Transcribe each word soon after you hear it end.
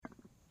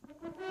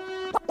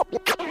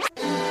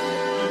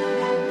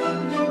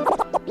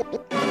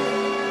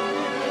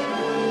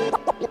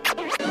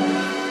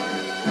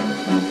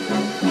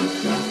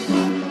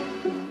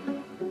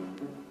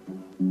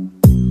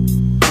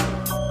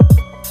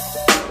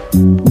Yo,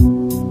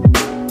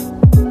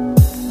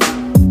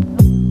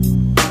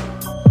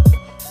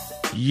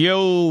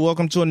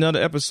 welcome to another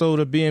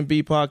episode of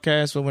B&B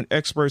Podcast with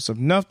experts of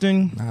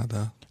nothing.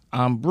 Nada.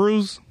 I'm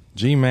Bruce.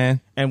 G-Man.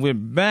 And we're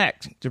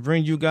back to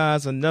bring you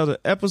guys another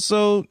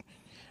episode.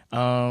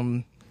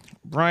 Brian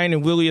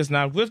and Willie is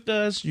not with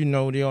us. You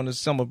know, they're on the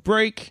summer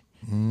break.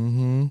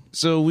 Mm-hmm.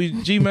 So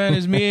G-Man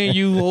is me and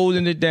you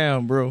holding it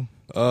down, bro.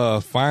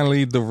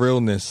 Finally, the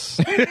realness.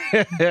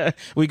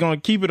 We're going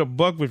to keep it a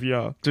buck with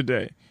y'all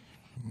today.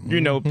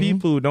 You know,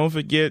 people, don't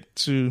forget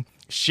to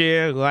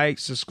share, like,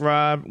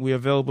 subscribe. We're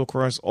available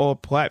across all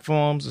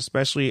platforms,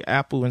 especially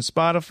Apple and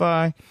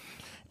Spotify,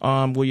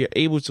 where you're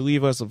able to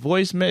leave us a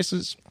voice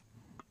message.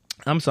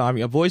 Where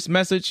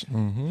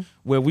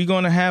we're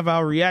going to have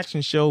our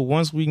reaction show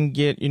once we can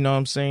get,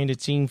 the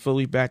team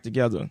fully back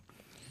together.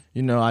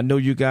 You know, I know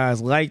you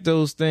guys like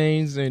those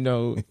things. I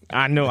know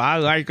I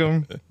like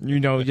them,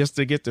 just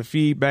to get the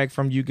feedback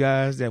from you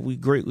guys that we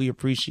greatly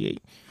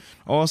appreciate.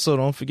 Also,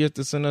 don't forget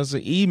to send us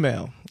an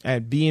email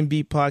at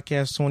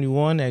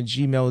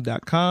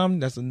bnbpodcast21@gmail.com.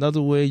 That's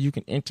another way you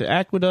can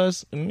interact with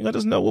us and let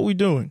us know what we're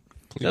doing.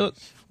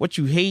 What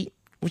you hate,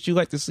 what you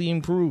like to see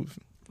improve.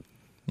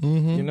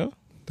 Mm-hmm.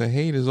 The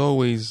hate is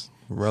always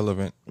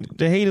relevant. But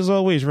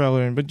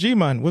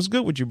G-Man, what's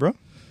good with you, bro?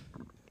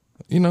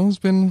 It's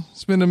been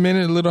a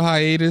minute, a little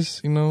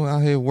hiatus, out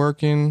here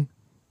working,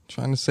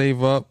 trying to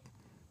save up.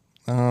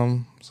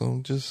 So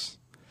just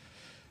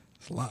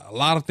a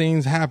lot of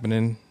things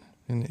happening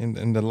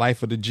in the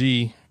life of the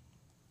G.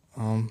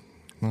 I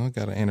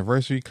got an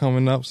anniversary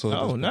coming up,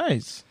 so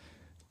nice.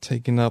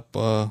 Taking up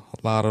a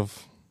lot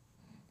of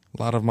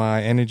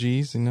my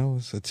energies.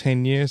 It's a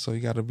 10 years, so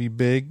you got to be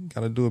big,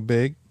 got to do it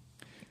big.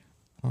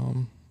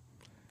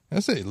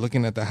 That's it.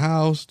 Looking at the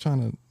house,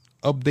 trying to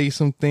update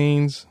some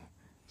things.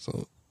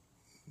 So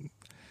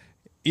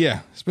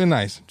yeah, it's been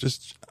nice.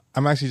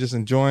 I'm actually just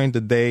enjoying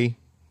the day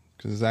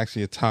because it's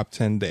actually a top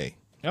 10 day.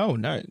 Oh,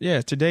 nice.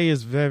 Yeah, today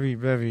is very,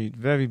 very,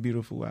 very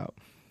beautiful out.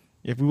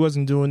 If we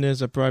wasn't doing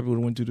this, I probably would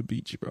have went to the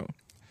beach, bro.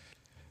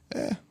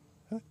 Yeah.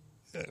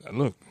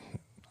 Look,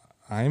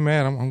 I ain't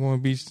mad. I'm going to the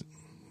beach a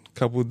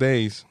couple of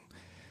days.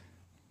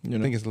 I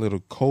think it's a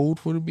little cold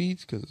for the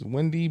beach because it's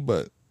windy,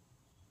 but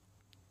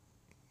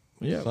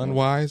yeah,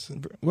 sun-wise.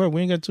 Well,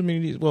 we ain't got too many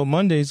of these. Well,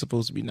 Monday's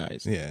supposed to be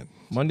nice. Yeah.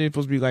 Monday's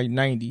supposed to be like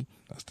 90.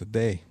 That's the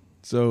day.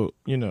 So,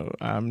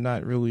 I'm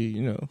not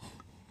really, a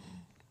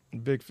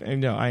big fan. I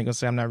ain't going to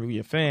say I'm not really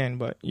a fan,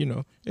 but,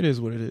 it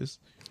is what it is.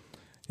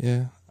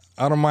 Yeah.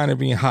 I don't mind it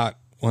being hot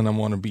when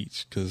I'm on the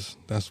beach because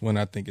that's when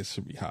I think it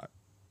should be hot.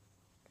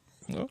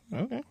 Oh,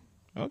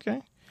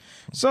 okay.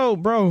 So,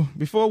 bro,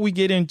 before we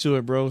get into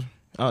it, bro,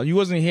 you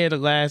wasn't here the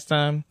last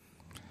time.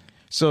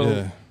 So,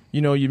 yeah.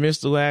 You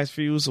missed the last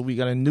few, so we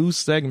got a new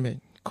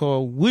segment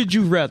called Would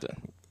You Rather?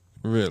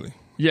 Really?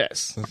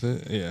 Yes. That's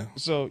it? Yeah.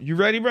 So, you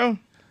ready, bro?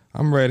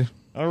 I'm ready.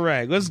 All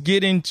right, let's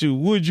get into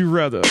Would You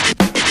Rather.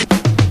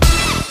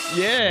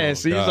 Yeah,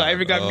 see, so I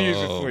even got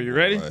music for you.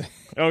 Ready? Boy.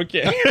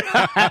 Okay.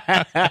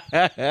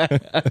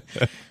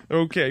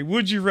 Okay,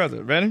 would you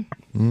rather, ready?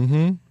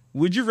 Mm-hmm.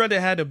 Would you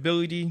rather have the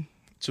ability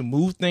to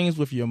move things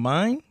with your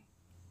mind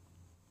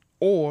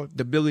or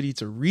the ability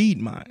to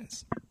read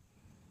minds?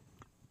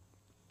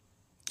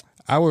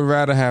 I would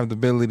rather have the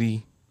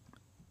ability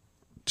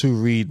to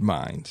read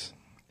minds.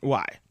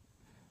 Why?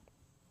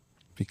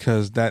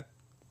 Because that's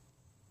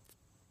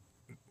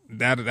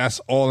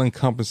all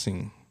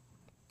encompassing,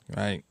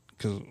 right?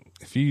 Because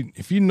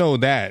if you know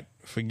that,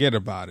 forget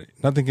about it.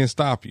 Nothing can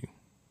stop you.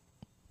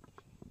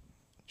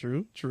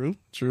 True.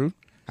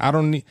 I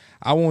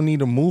won't need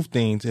to move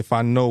things if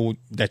I know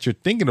that you're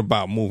thinking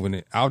about moving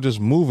it. I'll just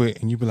move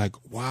it, and you'll be like,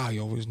 "Wow,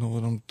 you always know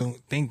what I'm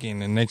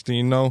thinking." And next thing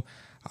you know,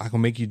 I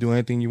can make you do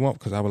anything you want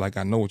because I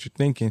know what you're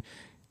thinking,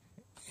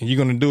 and you're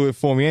gonna do it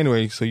for me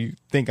anyway. So you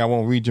think I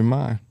won't read your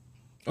mind?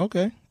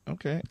 Okay.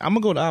 I'm gonna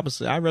go the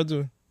opposite. I'd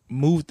rather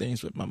move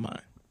things with my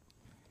mind.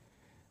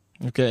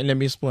 Okay, and let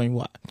me explain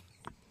why.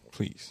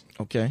 Please.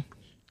 Okay.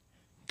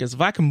 Because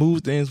if I can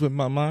move things with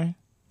my mind,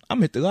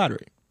 I'm hit the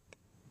lottery.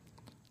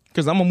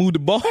 Because I'm going to move the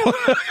ball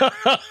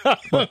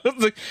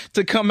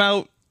to come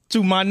out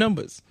to my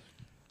numbers.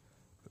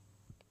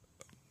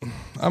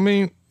 I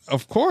mean,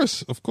 of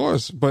course.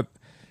 But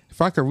if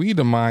I could read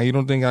the mind, you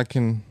don't think I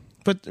can?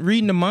 But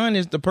reading the mind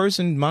is the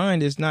person's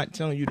mind is not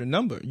telling you the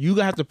number. You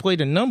have to play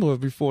the number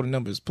before the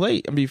number is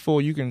played and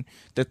before you can,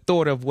 the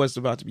thought of what's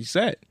about to be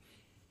said.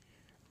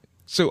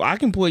 So I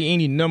can play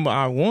any number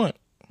I want.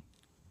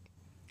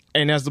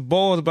 And as the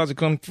ball is about to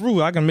come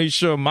through, I can make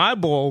sure my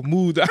ball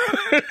moves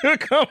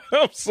come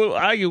up so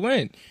I can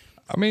win.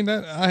 I mean,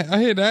 I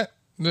hear that.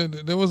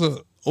 There was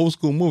a old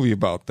school movie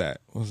about that.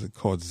 What was it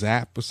called?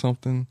 Zap or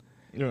something?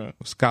 Yeah.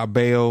 Scott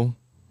Baio.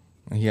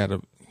 And he had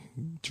to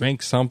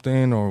drink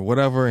something or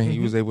whatever, and he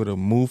was able to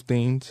move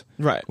things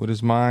with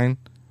his mind.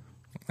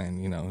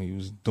 And, he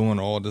was doing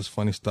all this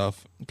funny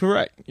stuff.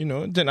 Correct.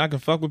 Then I can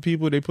fuck with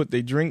people. They put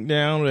their drink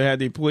down or they had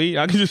their plate.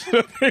 I can just sit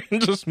up there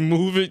and just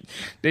move it.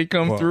 They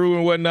come through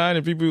and whatnot,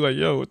 and people are like,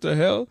 yo, what the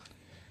hell?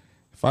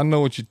 If I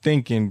know what you're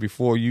thinking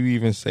before you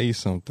even say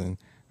something,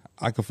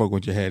 I could fuck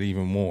with your head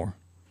even more.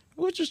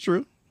 Which is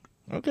true.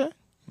 Okay.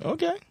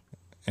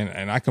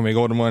 And I can make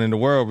all the money in the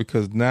world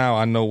because now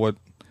I know what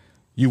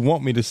you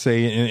want me to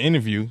say in an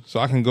interview, so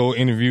I can go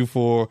interview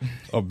for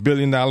 $1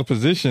 billion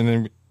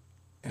position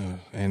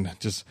and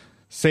just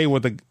say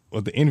what the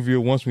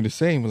interviewer wants me to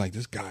say, and be like,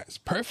 this guy is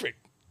perfect.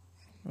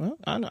 Well,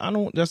 I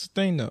don't. That's the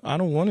thing, though. I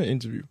don't want to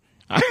interview.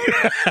 I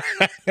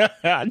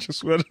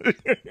just want to.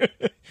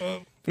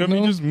 Let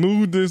me just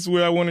move this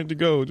where I want it to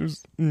go.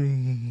 Just.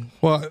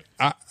 Well,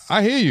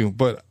 I hear you,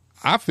 but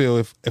I feel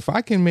if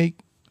I can read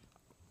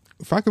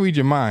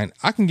your mind,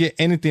 I can get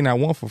anything I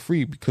want for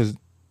free because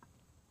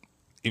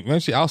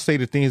eventually I'll say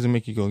the things that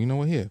make you go, you know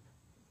what, here,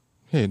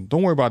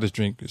 don't worry about this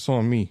drink. It's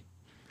on me.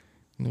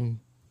 You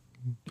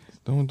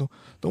know, don't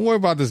worry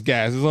about this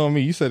gas. It's on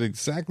me. You said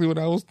exactly what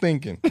I was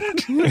thinking.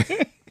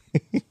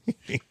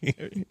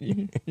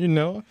 You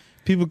know,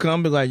 people come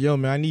and be like, yo,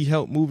 man, I need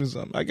help moving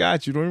something. I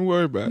got you. Don't even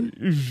worry about it.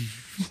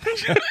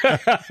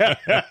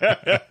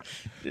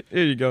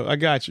 There you go. I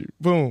got you.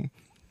 Boom.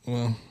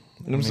 Well,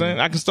 You know what I'm saying?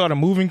 I can start a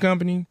moving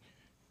company.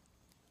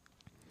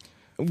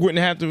 Wouldn't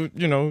have to,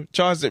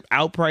 charge the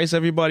outprice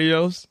everybody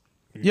else.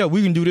 Yeah,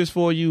 we can do this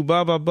for you,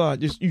 blah, blah, blah.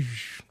 Just,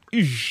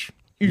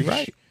 You're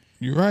right.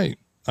 You're right.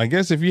 I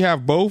guess if you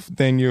have both,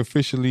 then you're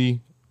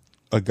officially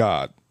a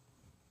god.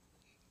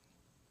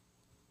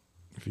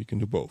 If you can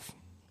do both.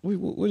 Wait,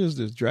 what is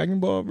this? Dragon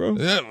Ball, bro?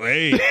 Yeah,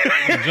 hey.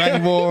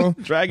 Dragon Ball.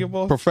 Dragon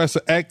Ball?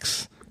 Professor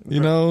X, you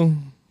know.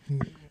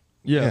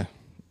 Yeah.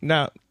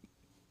 Now,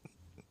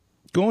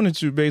 going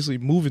into basically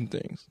moving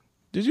things.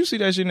 Did you see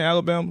that shit in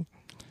Alabama?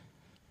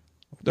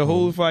 The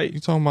whole fight. You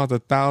talking about the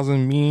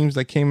 1,000 memes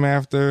that came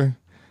after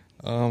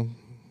the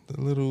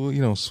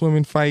little,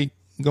 swimming fight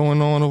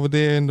going on over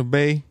there in the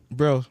Bay?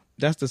 Bro,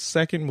 that's the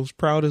second most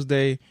proudest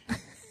day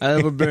I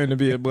ever been to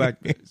be a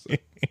black man. So.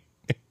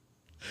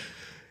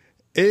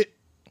 The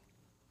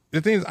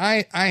thing is,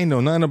 I ain't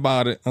know nothing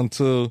about it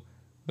until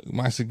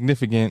my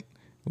significant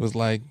was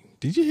like,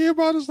 did you hear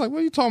about this? Like, what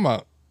are you talking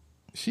about?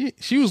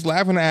 She was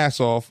laughing her ass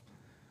off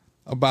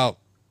about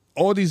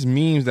all these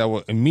memes that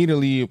were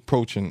immediately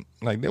approaching.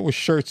 Like, there were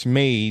shirts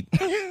made.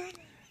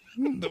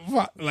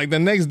 Like, the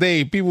next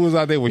day, people was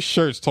out there with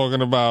shirts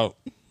talking about,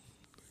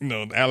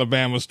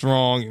 Alabama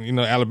strong,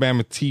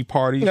 Alabama Tea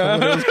Party.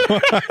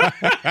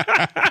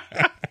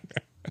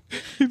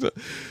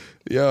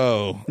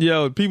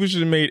 Yo, people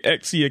should have made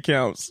Etsy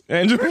accounts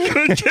and just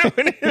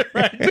killing it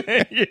right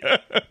there. Yeah.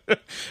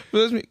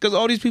 Because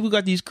all these people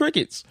got these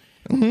crickets,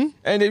 and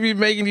they be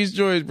making these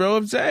joints, bro.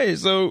 I'm saying,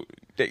 so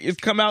it's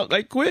come out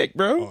like quick,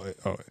 bro.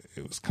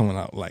 It was coming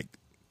out like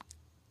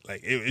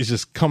it's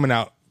just coming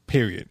out.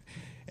 Period.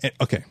 And,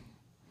 okay,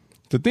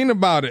 the thing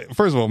about it,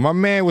 first of all, my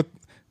man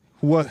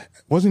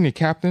wasn't he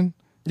captain?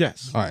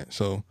 Yes. All right,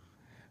 so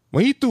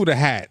when he threw the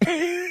hat,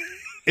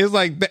 it's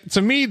like that,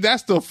 to me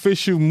that's the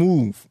official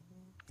move.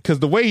 Because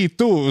the way he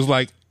threw it was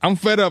like, I'm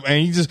fed up,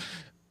 and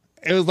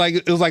it was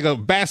like a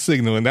bat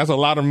signal, and that's a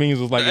lot of memes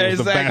was like it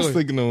was a bat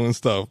signal and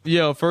stuff.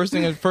 Yo, first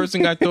thing I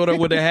thought of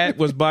with the hat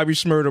was Bobby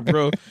Shmurda,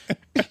 bro.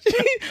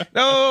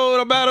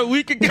 No, about a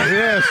week ago.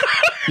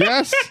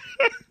 Yes.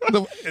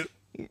 The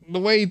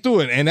way he threw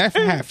it, and that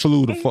hat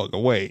flew the fuck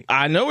away.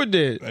 I know it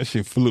did. That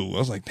shit flew. I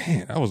was like,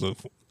 damn, that was a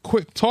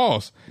quick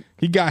toss.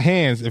 He got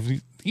hands. If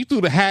he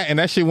threw the hat and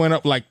that shit went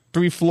up like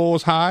 3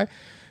 floors high,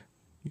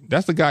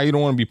 that's the guy you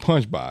don't want to be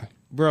punched by.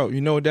 Bro,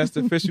 you know what that's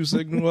the official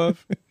signal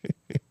of?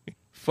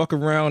 Fuck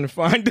around and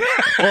find out.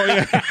 Oh,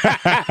 yeah.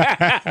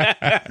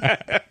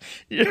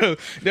 Yo,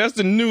 that's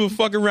the new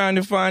fuck around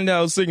and find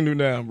out signal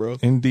now, bro.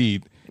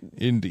 Indeed.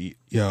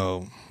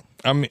 Yo,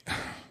 I mean,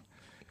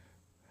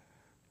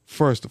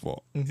 first of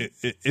all,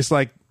 it's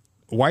like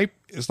white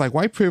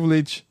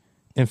privilege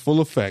in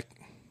full effect.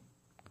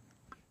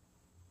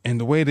 And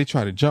the way they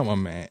try to jump my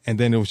man. And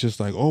then it was just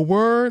like, oh,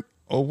 word.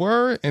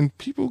 And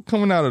people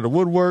coming out of the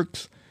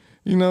woodworks,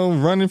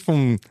 running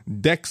from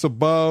decks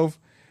above,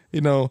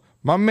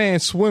 my man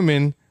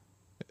swimming,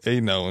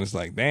 and it's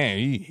like, damn,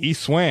 he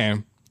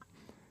swam.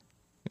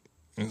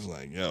 It's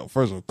like, yo,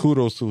 first of all,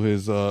 kudos to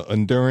his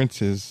endurance,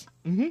 his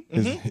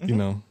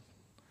the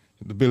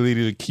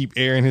ability to keep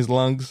air in his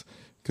lungs.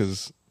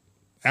 Because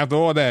after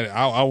all that,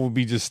 I would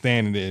be just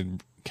standing there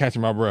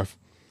catching my breath.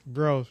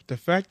 Bro, the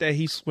fact that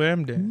he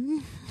swam there,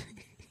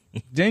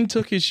 then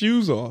took his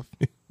shoes off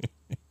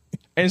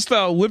and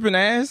started whipping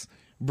ass,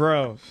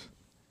 bro.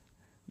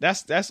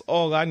 That's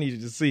all I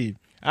needed to see.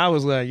 I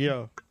was like,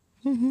 yo,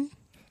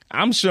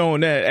 I'm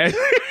showing that.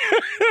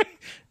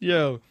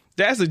 Yo,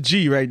 that's a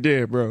G right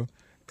there, bro.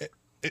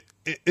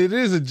 It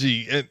is a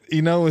G.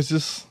 It's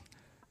just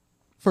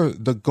for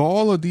the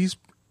gall of these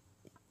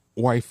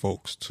white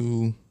folks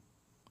to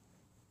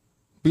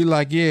be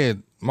like, yeah,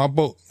 my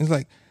boat. It's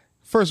like,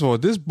 first of all,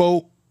 this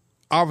boat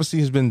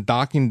obviously has been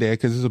docking there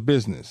because it's a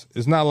business.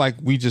 It's not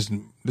like this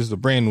is a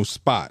brand new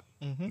spot.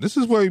 This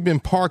is where we've been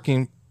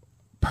parking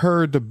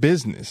per the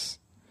business.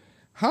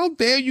 How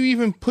dare you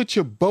even put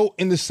your boat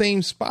in the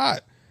same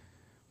spot?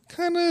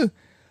 Kind of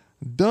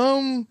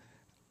dumb.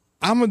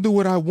 I'm going to do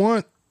what I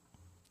want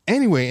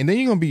anyway, and then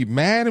you're gonna be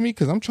mad at me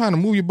because I'm trying to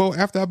move your boat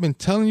after I've been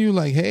telling you,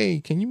 like, hey,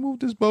 can you move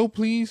this boat,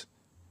 please?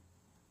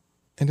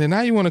 And then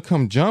now you want to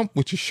come jump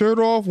with your shirt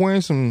off,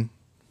 wearing some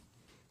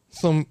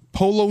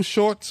polo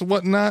shorts or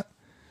whatnot.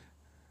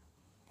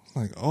 It's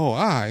like, oh, all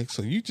right.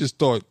 So you just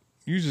thought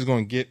you just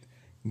gonna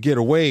get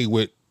away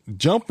with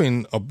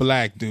jumping a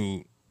black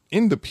dude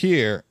in the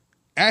pier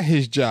at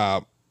his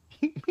job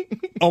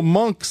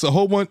amongst a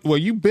whole bunch. Well,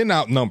 you've been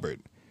outnumbered.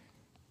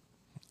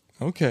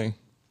 Okay.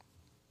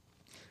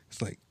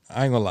 It's like,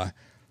 I ain't gonna lie.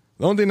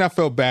 The only thing I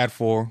felt bad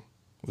for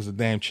was the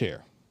damn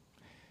chair.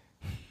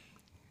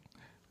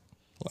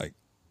 Like,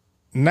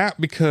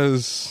 not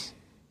because,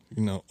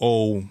 you know,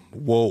 oh,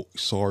 whoa,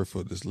 sorry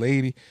for this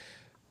lady.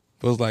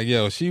 But it was like,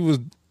 yo, she was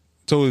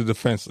totally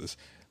defenseless.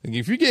 Like,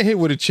 if you get hit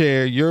with a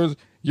chair,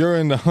 you're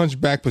in the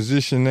hunchback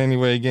position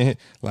anyway. Getting hit,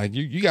 like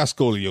you got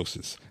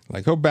scoliosis.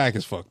 Like, her back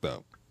is fucked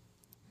up.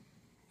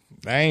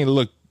 I ain't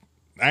look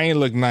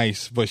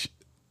nice, but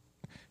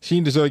she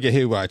didn't deserve to get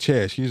hit by a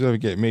chair. She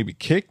deserved to get maybe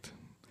kicked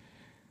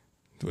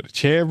with a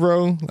chair,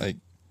 bro. Like,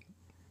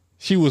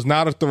 she was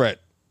not a threat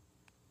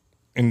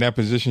in that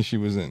position she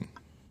was in.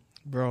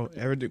 Bro,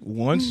 everything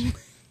once.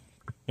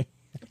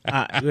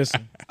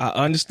 Listen, I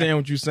understand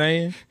what you're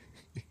saying,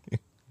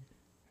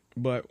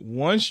 but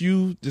once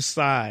you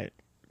decide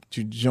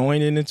to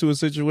join into a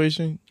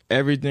situation,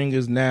 everything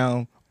is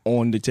now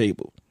on the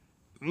table.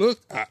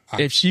 Look,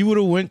 if she would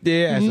have went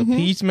there as a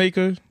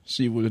peacemaker,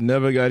 she would have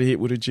never got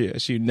hit with a chair.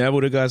 She never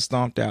would have got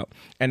stomped out.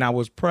 And I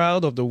was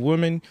proud of the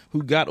women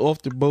who got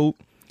off the boat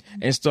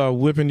and started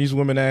whipping these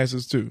women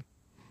asses too.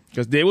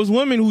 Because there was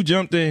women who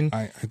jumped in.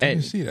 I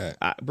didn't see that.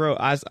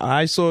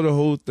 I saw the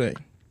whole thing.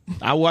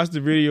 I watched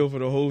the video for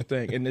the whole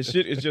thing. And the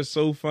shit is just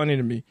so funny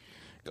to me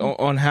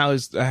on how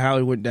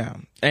it went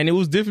down. And it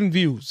was different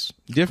views,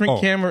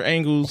 different camera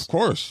angles. Of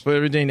course. For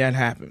everything that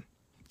happened.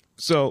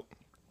 So,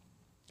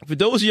 for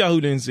those of y'all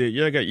who didn't see it,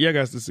 y'all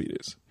got to see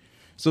this.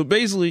 So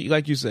basically,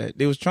 like you said,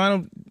 they was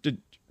trying to,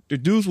 the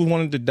dudes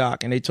wanted to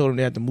dock, and they told them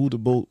they had to move the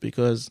boat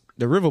because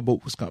the river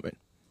boat was coming.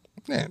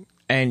 Man.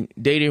 And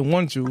they didn't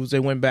want to, so they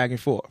went back and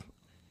forth.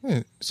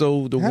 Man.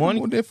 So the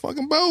one with their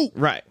fucking boat.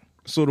 Right.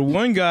 So the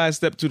one guy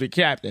stepped to the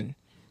captain,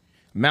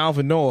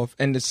 mouthing off,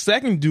 and the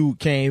second dude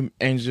came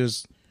and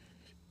just,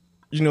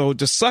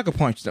 just sucker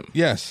punched him.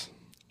 Yes.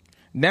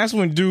 And that's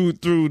when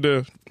dude threw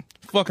the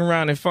fuck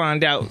around and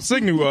find out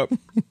signal up.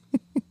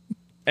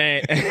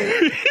 And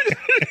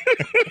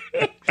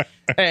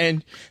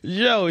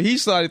he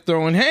started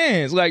throwing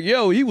hands. Like,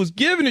 he was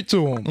giving it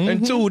to him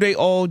until they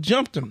all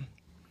jumped him.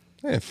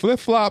 Yeah,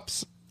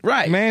 flip-flops.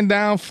 Right. Man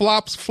down,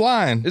 flops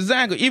flying.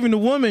 Exactly. Even the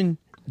woman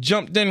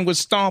jumped in and was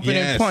stomping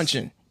and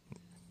punching.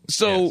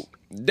 So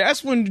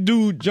that's when the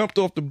dude jumped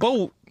off the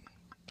boat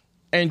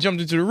and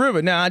jumped into the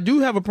river. Now, I do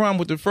have a problem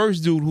with the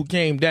first dude who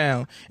came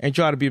down and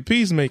tried to be a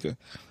peacemaker.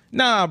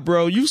 Nah,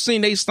 bro, you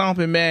seen they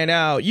stomping man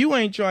out. You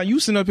ain't trying.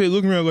 You sitting up here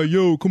looking around like,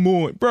 yo, come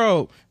on.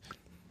 Bro,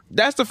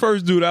 that's the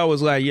first dude I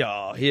was like,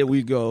 yo, here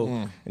we go.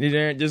 And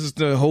then this is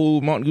the whole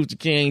Martin Luther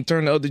King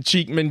turn the other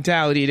cheek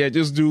mentality that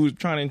this dude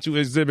trying to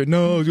exhibit.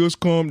 No, just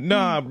come.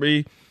 Nah,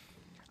 bro.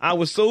 I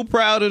was so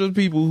proud of the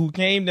people who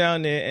came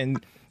down there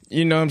and,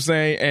 you know what I'm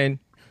saying, and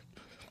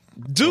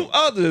do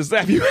others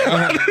have you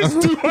others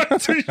do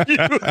unto you.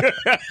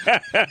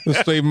 The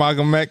straight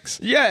Malcolm X.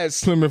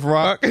 Yes. Plymouth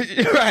Rock.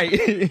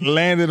 Right.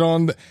 Landed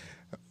on the,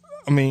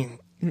 we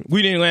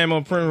didn't land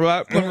on Plymouth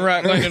Rock. Plymouth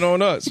Rock landed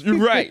on us. You're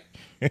right.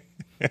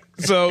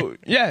 So,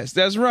 yes,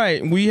 that's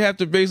right. We have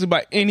to basically,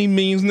 by any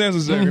means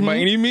necessary. By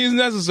any means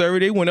necessary,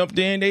 they went up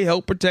there and they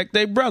helped protect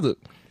their brother.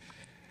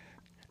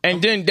 And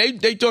then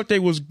they thought they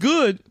was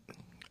good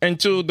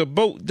until the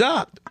boat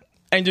docked.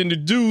 And then the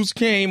dudes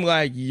came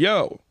like,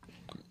 yo.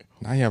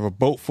 Now you have a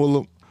boat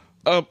full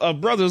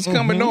of brothers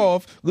coming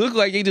off, look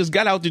like they just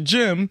got out the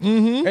gym,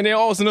 and they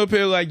all sitting up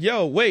here like,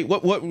 yo, wait,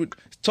 what,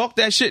 talk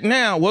that shit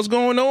now, what's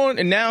going on?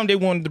 And now they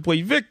wanted to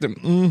play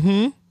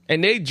victim.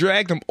 And they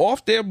dragged them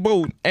off their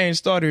boat and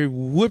started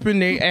whipping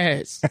their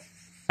ass.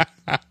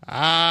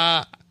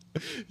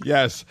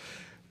 Yes,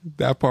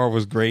 that part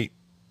was great.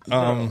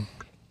 I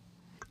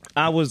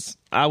almost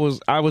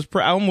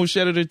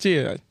shedded a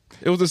tear.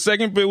 It was the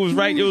second, but it was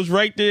right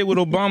there with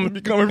Obama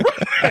becoming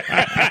president.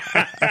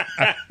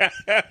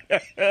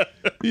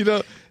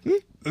 The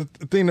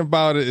thing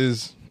about it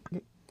is,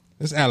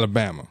 it's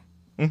Alabama.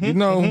 And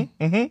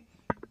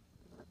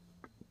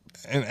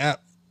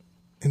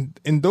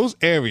in those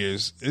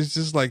areas, it's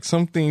just like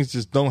some things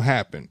just don't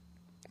happen.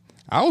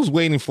 I was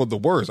waiting for the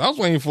worst. I was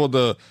waiting for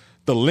the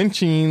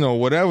lynching or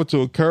whatever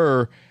to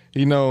occur.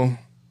 I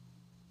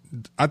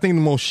think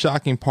the most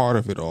shocking part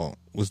of it all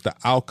was the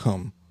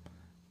outcome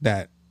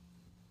that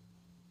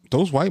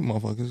those white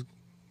motherfuckers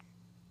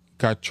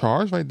got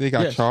charged, right? They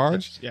got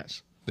charged.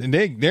 Yes. And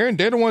they're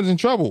the ones in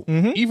trouble,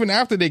 even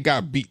after they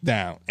got beat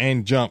down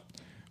and jumped,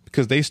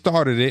 because they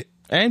started it.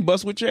 And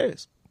bust with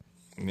chairs.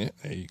 Yeah,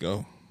 there you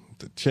go.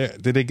 The chair.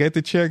 Did they get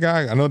the chair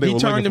guy? I know they were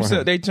looking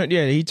for him.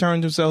 He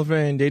turned himself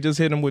in. They just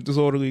hit him with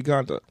disorderly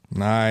conduct.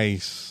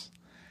 Nice.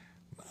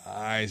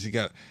 He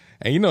got,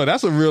 And you know,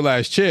 that's a real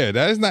ass chair.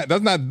 That's not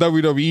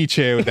WWE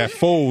chair that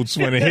folds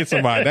when it hits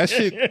somebody. That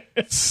shit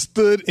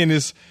stood in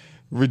its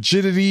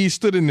rigidity,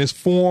 stood in its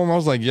form. I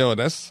was like, yo,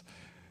 that's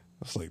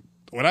like,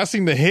 when I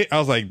seen the hit, I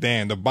was like,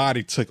 damn, the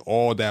body took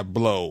all that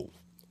blow.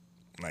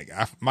 Like,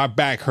 my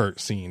back hurt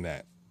seeing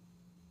that.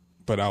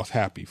 But I was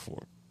happy for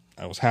it.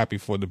 I was happy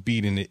for the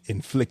beating it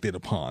inflicted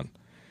upon.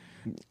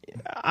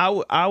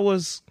 I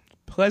was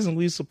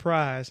pleasantly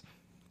surprised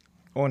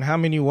on how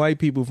many white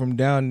people from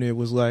down there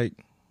was like,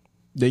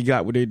 they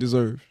got what they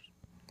deserved.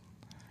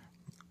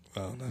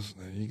 Well, there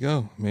you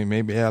go.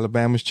 Maybe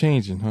Alabama's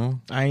changing, huh?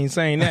 I ain't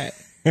saying that.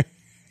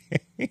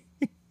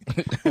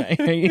 I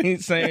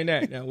ain't saying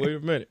that. Now, wait a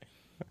minute.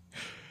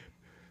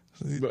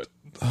 But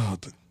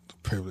the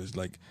privilege,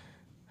 like,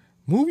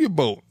 move your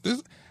boat.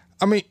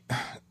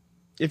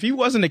 If he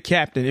wasn't a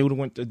captain, it would have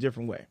went a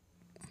different way.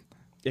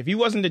 If he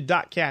wasn't the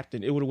dock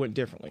captain, it would have went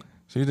differently.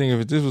 So you think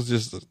if this was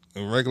just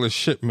a regular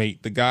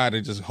shipmate, the guy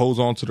that just holds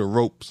on to the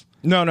ropes?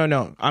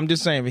 No. I'm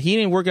just saying, if he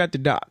didn't work at the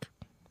dock,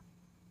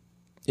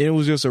 it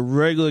was just a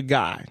regular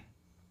guy.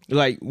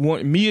 Like,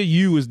 me or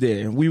you was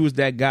there, and we was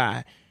that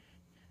guy,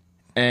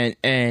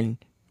 and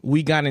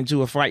we got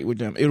into a fight with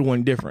them, it would have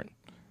went different.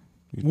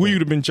 We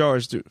would have been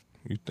charged too.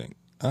 You think?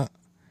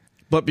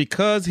 But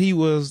because he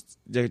was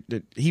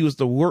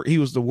the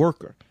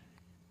worker,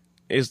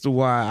 is the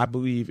why I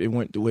believe it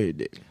went the way it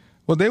did.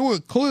 Well, they were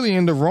clearly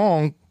in the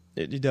wrong.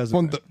 It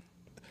doesn't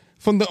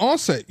from the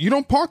onset. You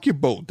don't park your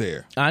boat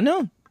there. I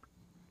know.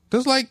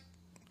 That's like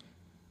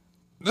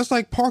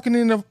parking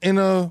in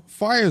a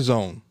fire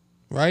zone,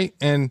 right?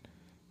 And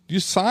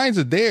your signs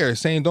are there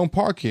saying don't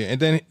park here,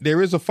 and then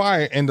there is a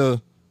fire, and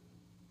the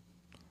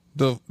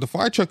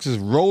fire truck is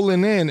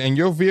rolling in, and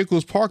your vehicle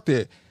is parked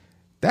there.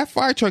 That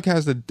fire truck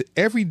has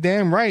every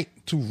damn right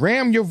to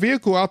ram your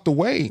vehicle out the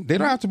way. They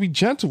don't have to be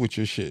gentle with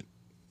your shit.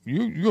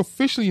 You're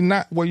officially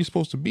not where you're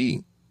supposed to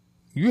be.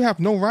 You have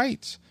no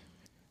rights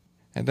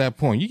at that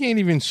point. You can't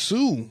even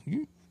sue.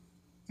 You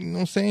know what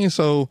I'm saying?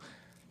 So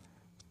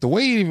the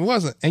way it even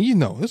wasn't, and you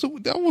know,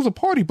 that was a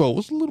party boat. It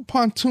was a little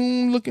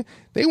pontoon looking.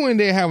 They went in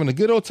there having a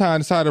good old time,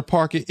 decided to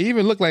park it. It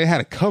even looked like it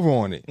had a cover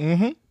on it.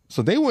 Mm-hmm.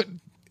 So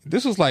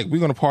this was like, we're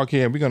going to park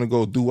here and we're going to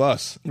go do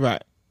us.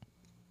 Right.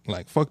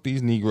 Like, fuck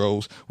these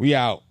Negroes. We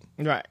out.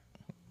 Right.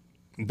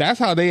 That's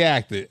how they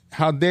acted.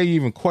 How dare you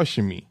even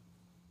question me?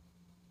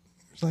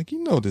 It's like,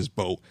 you know this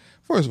boat.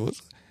 First of all,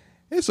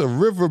 it's a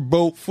river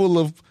boat full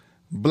of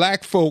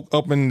black folk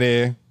up in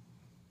there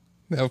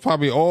that was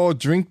probably all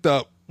drinked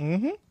up.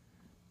 Mm-hmm.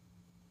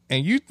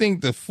 And you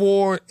think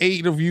the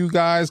 8 of you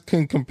guys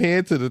can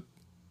compare to the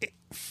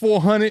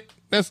 400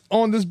 that's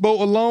on this boat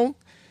alone?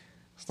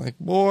 It's like,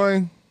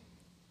 boy.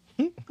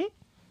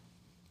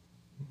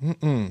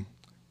 Mm-mm.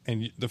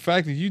 And the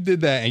fact that you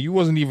did that and you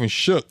wasn't even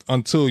shook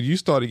until you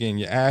started getting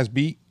your ass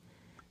beat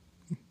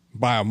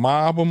by a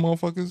mob of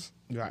motherfuckers.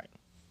 Right.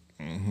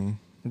 Mm-hmm.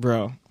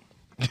 Bro.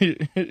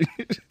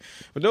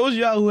 For those of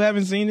y'all who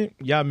haven't seen it,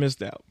 y'all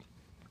missed out.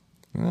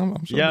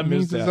 I'm sure y'all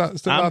missed out.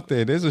 Still out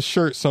there. There's a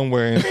shirt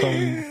somewhere in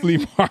some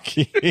flea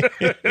market.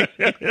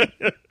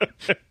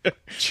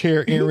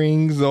 Chair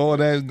earrings, all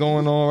that's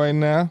going on right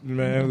now.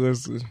 Man,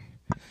 listen.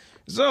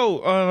 So,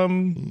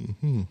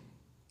 mm-hmm.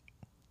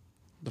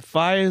 The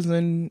fires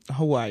in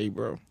Hawaii,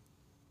 bro.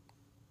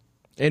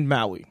 In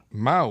Maui.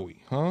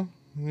 Maui, huh?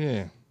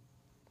 Yeah.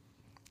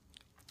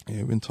 Yeah,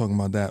 we've been talking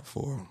about that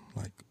for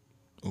like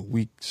a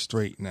week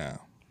straight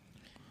now.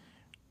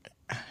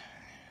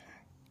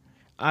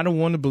 I don't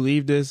want to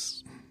believe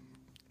this,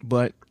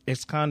 but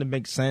it's kind of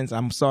makes sense.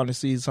 I'm starting to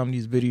see some of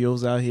these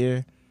videos out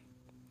here.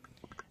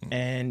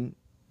 And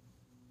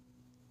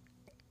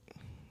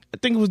I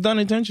think it was done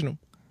intentional.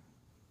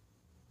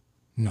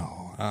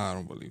 No, I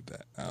don't believe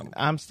that.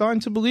 I'm starting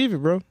to believe it,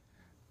 bro.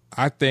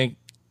 I think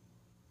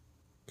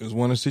it was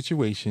one of the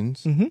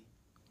situations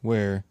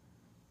where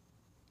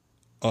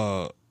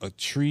a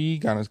tree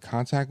got in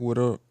contact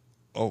with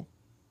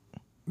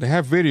they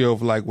have video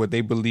of like what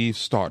they believe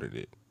started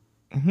it.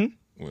 Mm-hmm.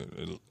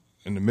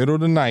 In the middle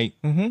of the night,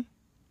 a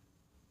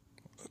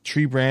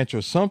tree branch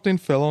or something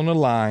fell on the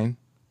line,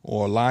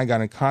 or a line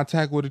got in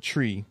contact with a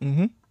tree,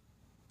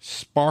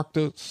 sparked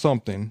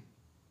something,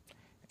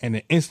 and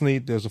then instantly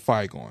there's a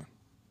fire going.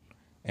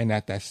 And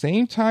at that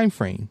same time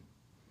frame,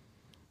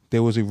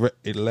 there was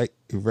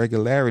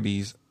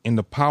irregularities in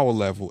the power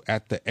level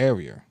at the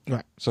area.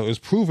 Right. So it's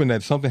proven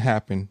that something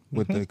happened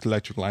with the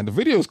electric line. The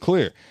video is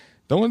clear.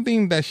 The only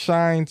thing that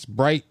shines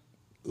bright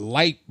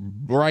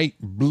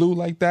blue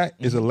like that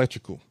is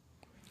electrical.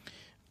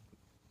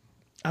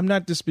 I'm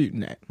not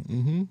disputing that.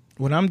 Mm-hmm.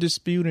 What I'm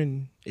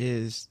disputing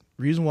is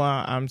the reason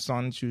why I'm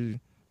starting to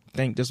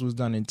think this was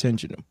done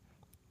intentional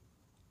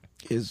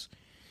is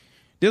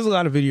there's a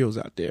lot of videos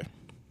out there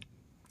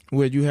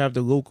where you have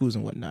the locals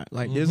and whatnot.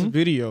 Like there's a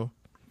video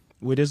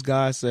where this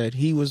guy said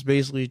he was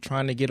basically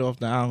trying to get off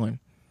the island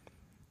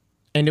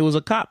and there was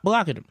a cop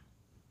blocking him.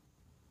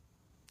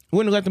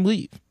 Wouldn't let them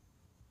leave.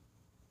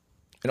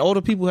 And all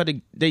the people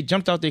they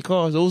jumped out their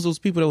cars. Those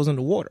people that was in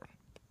the water.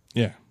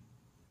 Yeah.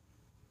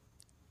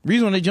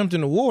 Reason why they jumped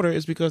in the water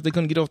is because they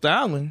couldn't get off the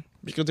island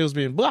because it was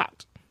being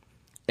blocked.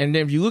 And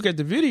then if you look at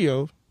the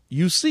video,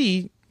 you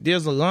see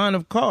there's a line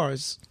of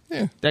cars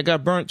that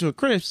got burnt to a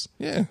crisp.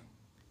 Yeah.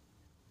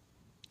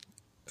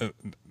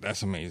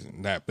 That's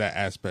amazing. That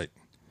aspect.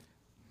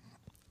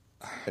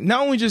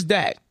 Not only just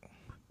that,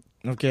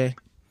 okay?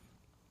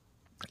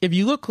 If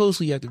you look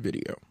closely at the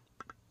video,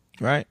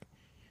 right?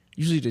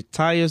 You see the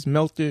tires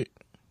melted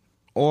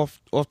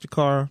off the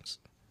cars.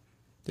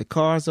 The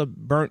cars are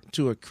burnt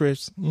to a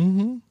crisp.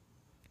 Mm-hmm.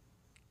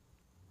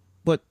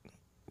 But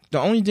the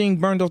only thing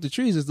burned off the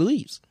trees is the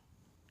leaves.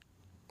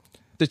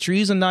 The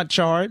trees are not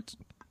charred.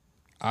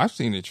 I've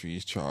seen the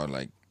trees charred.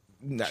 Like,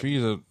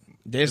 trees are... It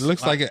There's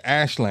looks like an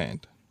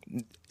ashland.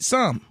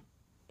 some.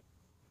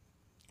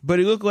 But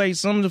it looked like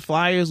some of the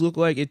fires look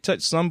like it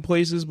touched some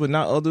places, but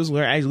not others,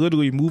 where I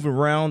literally move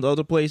around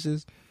other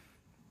places.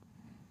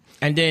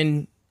 And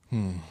then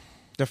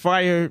the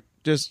fire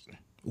just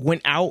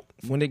went out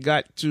when it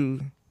got to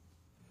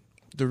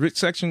the rich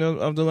section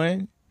of the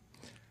land,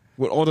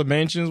 where all the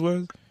mansions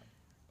was.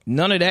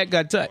 None of that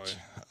got touched.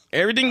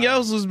 Everything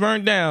else was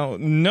burnt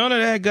down. None of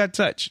that got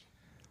touched.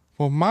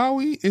 Well,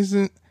 Maui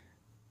isn't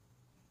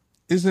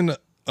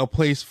a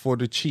place for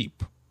the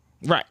cheap.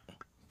 Right.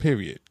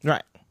 Period.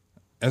 Right.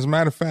 As a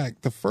matter of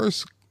fact, the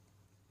first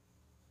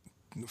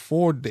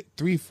 4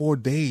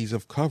 days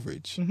of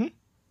coverage,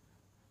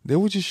 they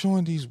were just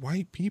showing these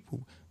white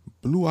people,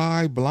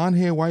 blue-eyed,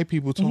 blonde-haired white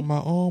people talking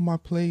about, oh, my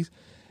place.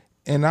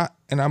 And I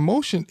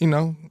motioned,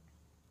 to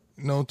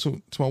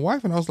my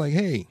wife, and I was like,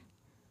 hey,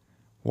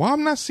 why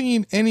I'm not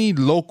seeing any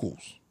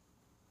locals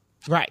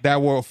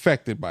that were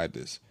affected by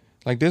this?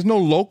 Like, there's no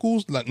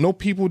locals, like no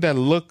people that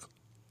look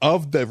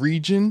of the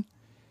region.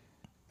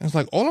 And it's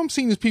like, all I'm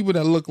seeing is people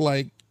that look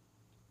like,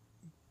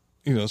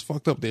 it's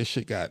fucked up. Their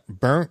shit got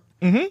burnt.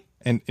 Mm-hmm.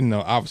 And,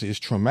 obviously it's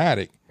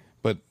traumatic.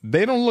 But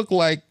they don't look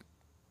like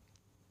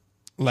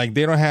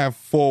they don't have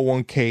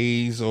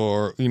 401ks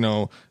or,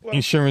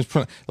 insurance.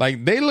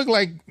 Like, they look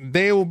like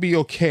they will be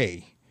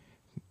okay.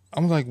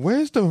 I'm like,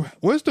 where's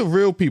the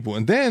real people?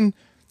 And then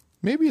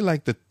maybe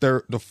like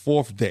the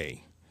fourth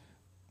day,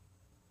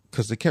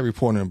 because they kept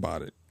reporting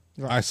about it,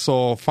 I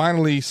saw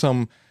finally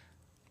some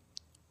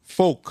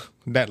folk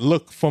that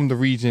look from the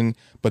region,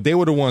 but they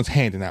were the ones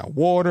handing out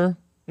water,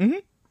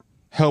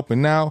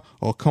 helping out,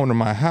 or come to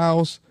my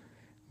house,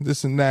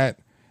 this and that.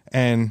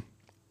 And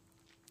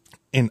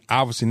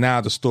obviously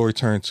now the story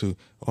turned to,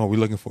 oh, we're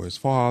looking for his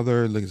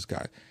father, look at this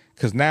guy.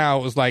 Because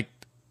now it's like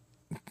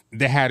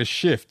they had a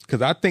shift,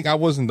 because I think I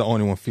wasn't the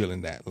only one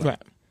feeling that. Like,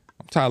 Right.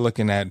 I'm tired of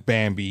looking at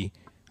Bambi,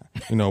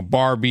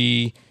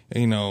 Barbie,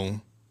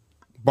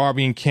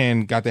 Barbie and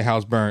Ken got their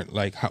house burnt.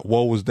 Like,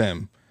 woe was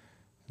them.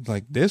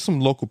 Like, there's some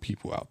local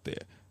people out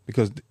there,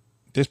 because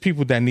there's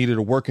people that needed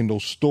to work in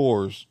those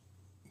stores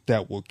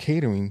that were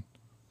catering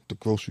the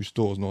grocery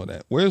stores and all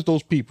that. Where's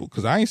those people?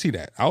 Because I ain't see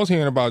that. I was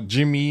hearing about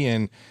Jimmy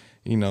and,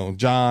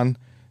 John,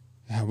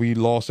 how we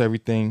lost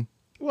everything.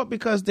 Well,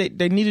 because they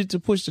needed to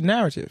push the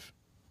narrative.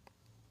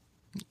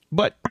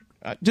 But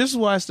this is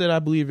why I said I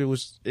believe it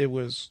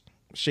was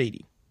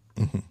shady.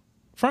 Mm-hmm.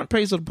 Front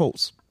page of the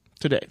Post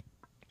today.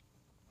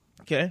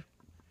 Okay.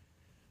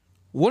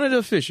 One of the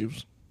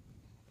officials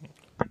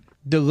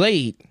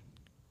delayed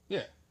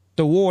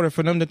the water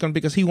for them to come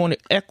because he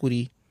wanted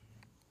equity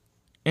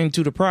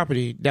into the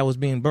property that was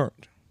being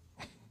burnt.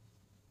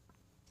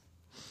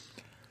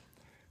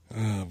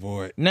 Oh,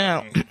 boy.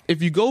 Now,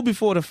 if you go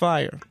before the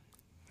fire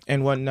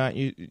and whatnot,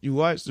 you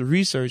watch the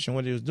research, and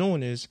what he was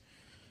doing is,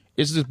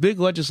 it's this big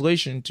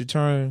legislation to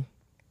turn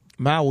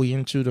Maui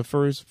into the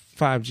first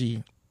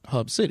 5G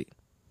hub city.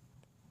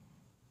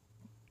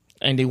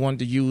 And they wanted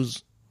to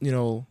use,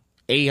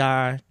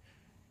 AI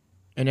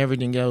and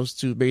everything else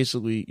to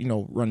basically,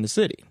 run the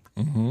city.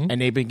 Mm-hmm.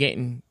 And they've been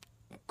getting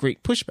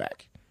great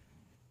pushback.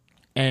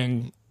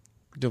 And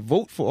the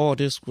vote for all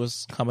this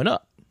was coming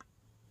up.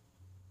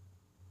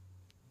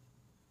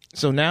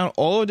 So now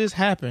all of this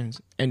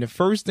happens, and the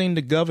first thing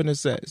the governor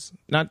says,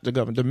 not the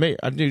governor, the mayor,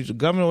 I think the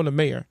governor or the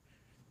mayor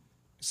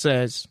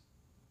says,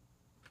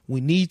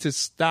 we need to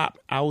stop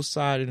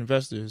outside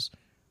investors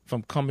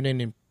from coming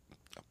in and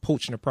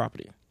poaching the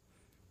property.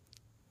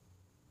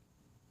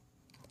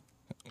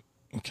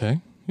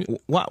 Okay.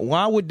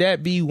 Why would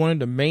that be one of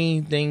the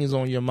main things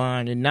on your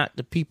mind, and not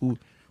the people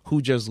who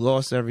just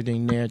lost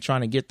everything there, trying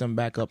to get them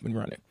back up and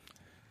running?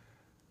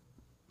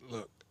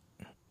 Look,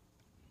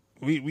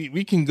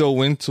 we can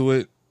go into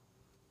it.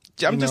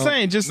 I'm just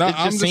saying, it just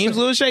seems a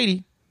little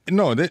shady.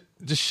 No, the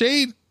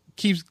shade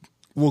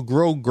will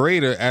grow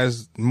greater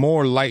as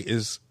more light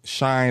is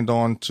shined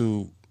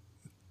onto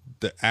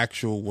the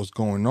actual what's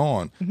going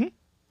on. Mm-hmm.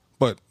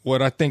 But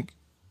what I think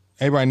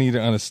everybody need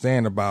to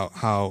understand about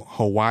how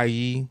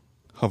Hawaii,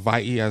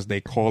 as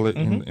they call it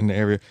in the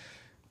area,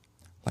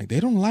 like they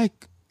don't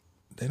like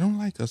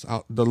us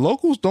out. The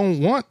locals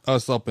don't want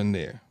us up in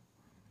there.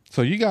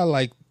 So you got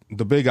like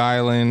the Big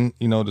Island,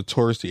 the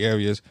touristy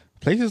areas,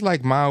 places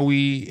like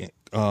Maui,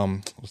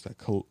 what's that,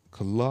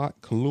 Kalua?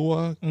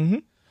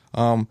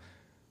 Mm-hmm.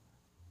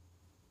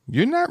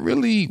 You're not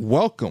really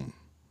welcome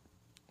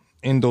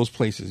in those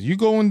places. You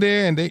go in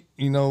there and they,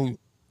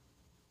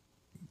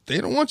 they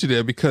don't want you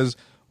there because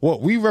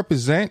what we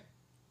represent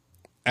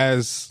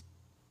as,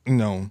 you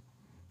know,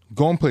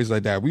 going places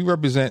like that, we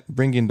represent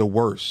bringing the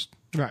worst,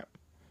 Right.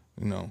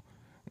 you know,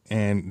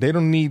 and they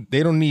don't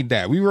need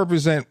that. We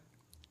represent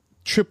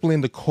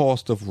tripling the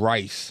cost of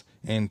rice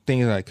and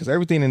things like that because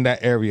everything in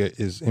that area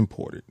is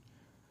imported.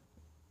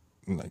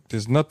 Like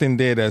there's nothing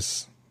there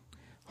that's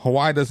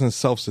Hawaii doesn't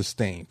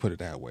self-sustain, put it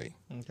that way.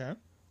 Okay.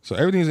 So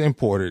everything's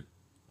imported.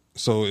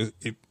 So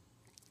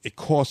it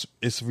costs,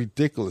 it's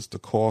ridiculous, the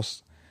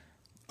cost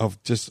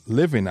of just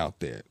living out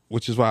there,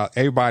 which is why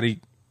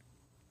everybody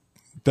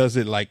does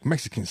it like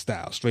Mexican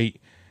style, straight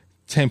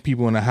 10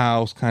 people in a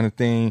house kind of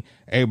thing.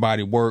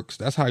 Everybody works.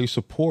 That's how you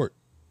support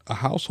a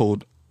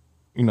household,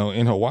 you know,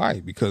 in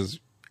Hawaii, because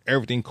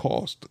everything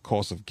costs, the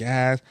cost of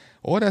gas,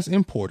 all that's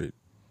imported.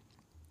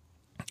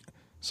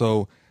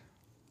 So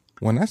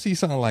when I see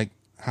something like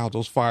how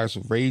those fires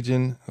are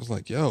raging, I was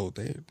like, yo,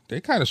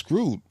 they kind of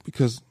screwed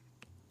because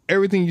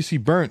everything you see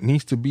burnt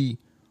needs to be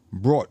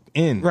brought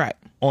in Right.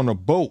 on a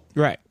boat.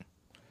 Right.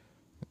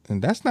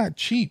 And that's not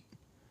cheap.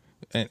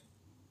 And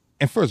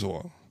first of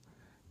all,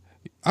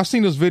 I've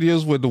seen those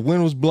videos where the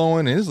wind was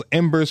blowing and there's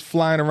embers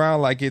flying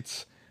around like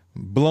it's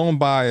blown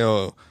by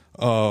a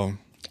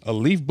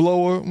leaf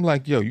blower. I'm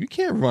like, yo, you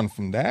can't run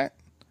from that.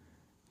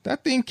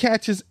 That thing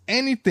catches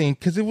anything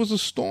because it was a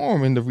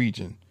storm in the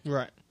region.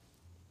 Right.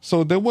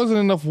 So there wasn't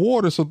enough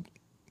water. So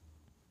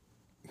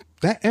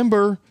that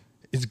ember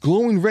is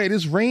glowing red.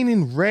 It's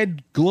raining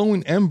red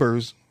glowing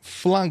embers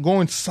flying,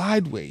 going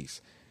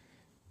sideways.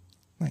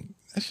 Like,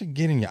 that should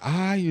get in your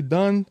eye. You're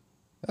done.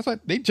 That's like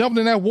they jumped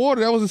in that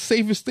water. That was the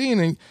safest thing.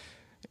 And,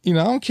 you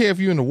know, I don't care if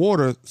you're in the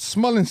water.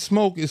 Smelling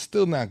smoke is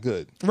still not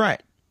good.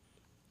 Right.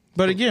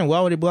 But again, why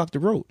would they block the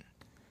road?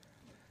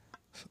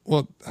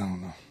 Well, I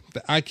don't know.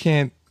 I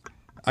can't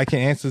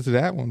answer to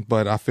that one.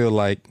 But I feel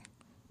like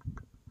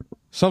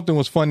something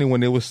was funny when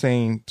they were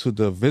saying to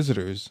the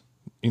visitors,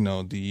 you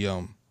know, the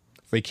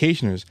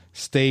vacationers,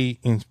 stay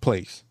in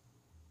place.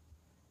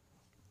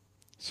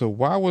 So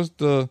why was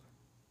the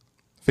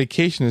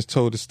vacationers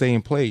told to stay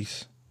in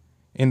place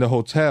in the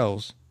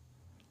hotels?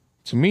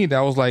 To me, that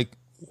was like,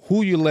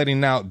 who you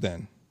letting out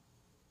then?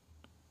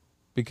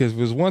 Because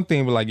there's one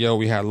thing, but like, yo,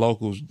 we had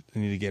locals that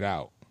need to get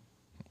out.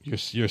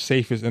 You're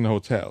safest in the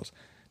hotels.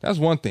 That's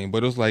one thing.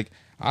 But it was like,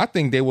 I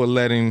think they were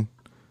letting,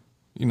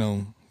 you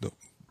know,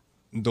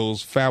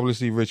 those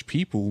fabulously rich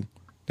people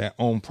that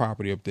own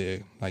property up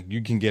there, like,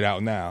 you can get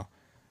out now.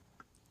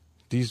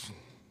 These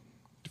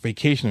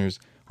vacationers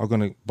are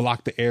going to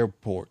block the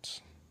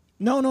airports.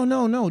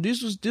 No.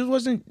 This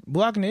wasn't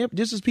blocking the airport.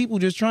 This is people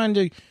just trying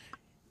to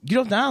get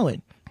off the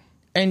island.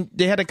 And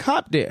they had a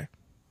cop there.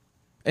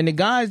 And the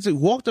guys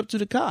walked up to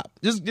the cop.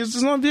 This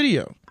is on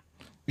video.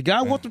 The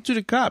guy walked up to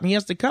the cop and he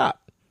asked the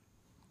cop,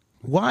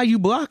 why are you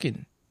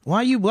blocking? Why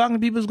are you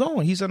blocking people's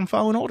going? He said, I'm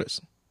following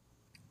orders.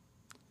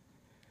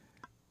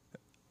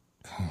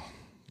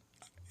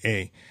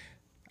 Hey,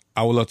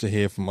 I would love to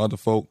hear from other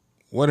folk.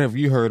 What have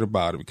you heard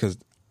about it? Because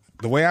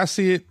the way I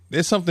see it,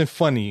 there's something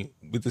funny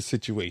with the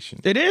situation.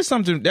 It is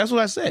something. That's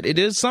what I said. It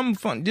is something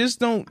fun. Just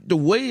don't, the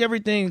way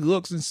everything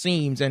looks and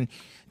seems and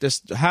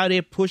just how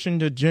they're pushing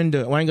the agenda.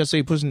 Well, I ain't gonna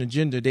say pushing the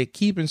agenda. They're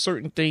keeping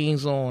certain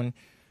things on,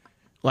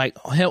 like,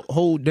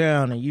 hold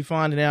down, and you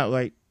finding out,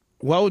 like,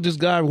 why would this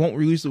guy won't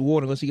release the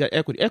water unless he got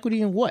equity?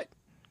 Equity in what?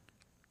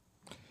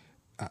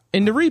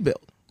 In the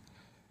rebuild.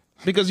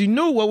 Because you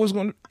know what was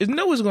going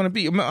to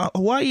be.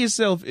 Hawaii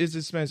itself is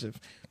expensive.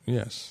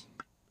 Yes.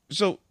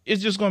 So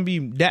it's just going to be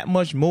that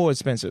much more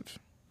expensive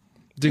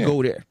to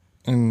go there.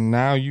 And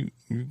now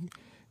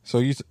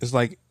it's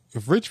like,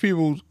 if rich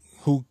people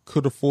who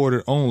could afford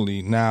it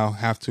only now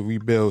have to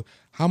rebuild,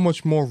 how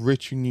much more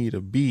rich you need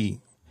to be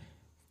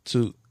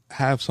to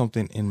have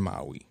something in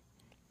Maui,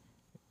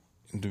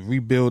 and to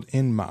rebuild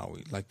in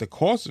Maui. Like, the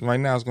cost right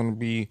now is going to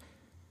be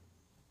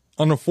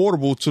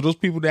unaffordable to those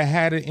people that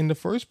had it in the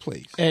first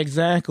place.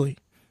 Exactly.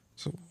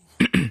 So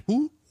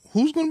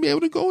who's going to be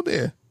able to go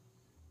there?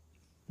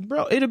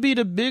 Bro, it'll be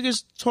the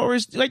biggest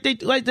tourist, like they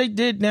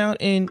did now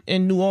in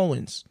New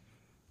Orleans.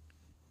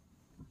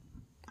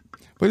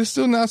 But it's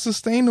still not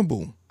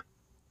sustainable.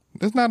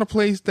 It's not a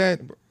place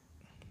that,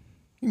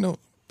 you know,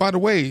 by the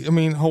way, I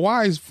mean,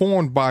 Hawaii is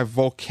formed by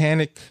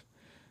volcanic,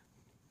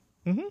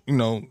 you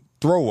know,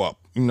 throw up,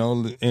 you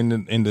know, in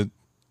the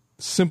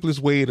simplest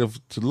way to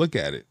look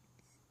at it.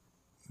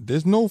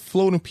 There's no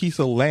floating piece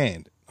of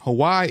land.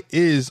 Hawaii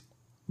is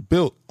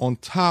built on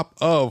top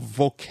of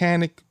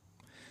volcanic,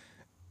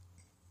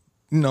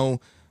 you know,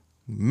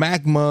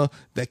 magma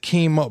that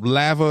came up,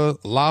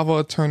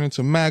 lava turned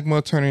into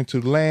magma, turned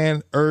into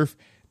land, earth.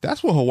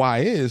 That's what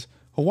Hawaii is.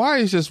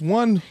 Hawaii is just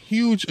one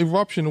huge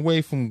eruption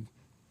away from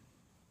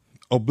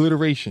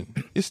obliteration.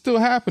 It's still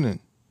happening.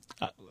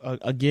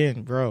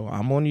 Again, bro,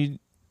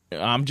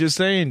 I'm just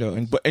saying though,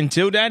 but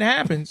until that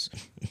happens,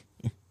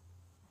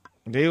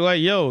 they like,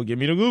 yo, give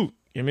me the goot.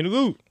 Give me the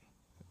goot.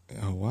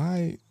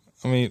 Hawaii,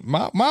 I mean,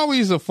 Maui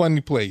is a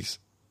funny place.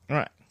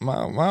 Right.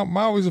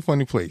 Maui's a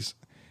funny place.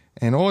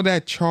 And all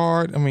that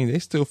charred, I mean, they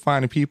still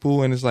finding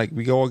people, and it's like,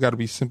 we all got to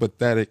be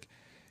sympathetic.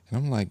 And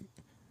I'm like,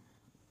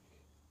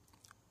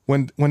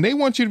 when they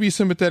want you to be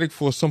sympathetic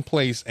for some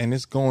place and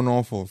it's going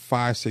on for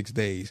 5-6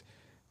 days,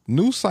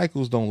 news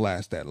cycles don't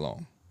last that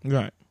long.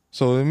 Right.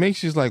 So it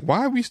makes you like,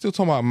 why are we still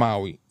talking about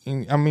Maui?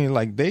 And, I mean,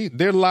 like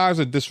their lives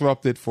are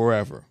disrupted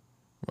forever,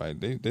 right?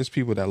 There's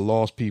people that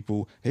lost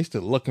people. They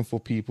still looking for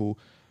people,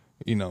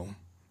 you know,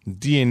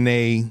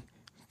 DNA,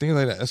 things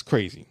like that. That's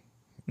crazy.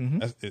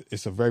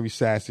 It's a very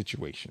sad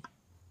situation.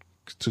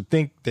 To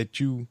think that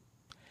you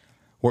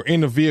were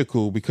in a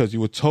vehicle because you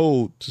were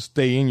told to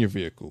stay in your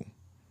vehicle,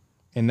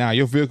 and now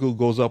your vehicle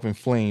goes up in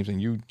flames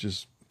and you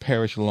just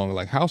perish along.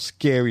 Like, how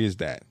scary is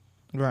that?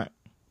 Right.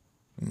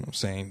 You know what I'm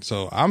saying?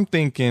 So I'm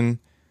thinking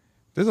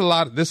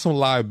there's some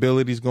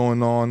liabilities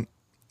going on.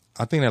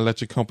 I think the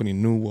electric company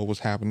knew what was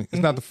happening.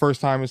 It's not the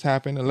first time it's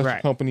happened.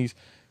 Electric companies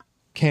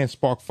can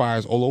spark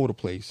fires all over the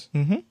place.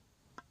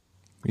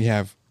 We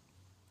have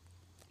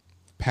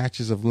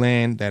patches of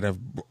land that have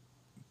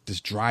this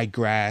dry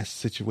grass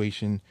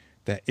situation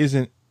that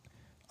isn't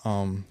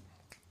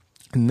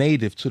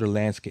native to the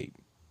landscape.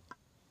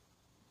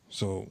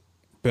 So,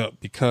 but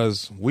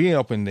because we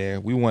up in there,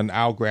 we want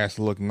our grass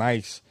to look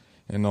nice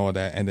and all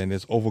that, and then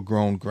there's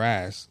overgrown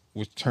grass,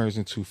 which turns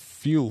into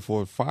fuel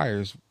for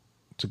fires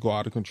to go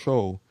out of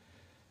control.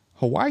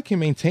 Hawaii can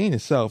maintain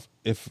itself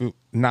if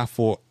not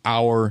for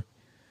our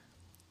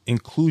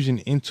inclusion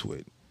into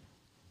it.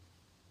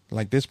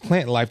 Like, there's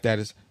plant life that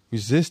is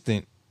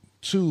resistant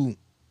to,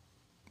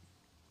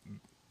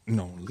 you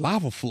know,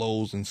 lava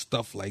flows and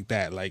stuff like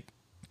that. Like,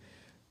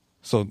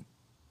 so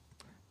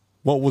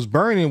what was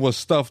burning was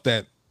stuff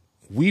that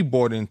we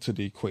brought into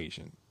the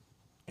equation,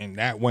 and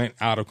that went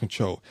out of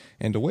control.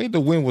 And the way the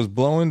wind was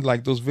blowing,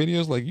 like those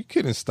videos, like you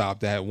couldn't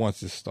stop that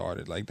once it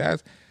started. Like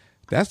that's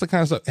the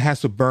kind of stuff that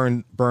has to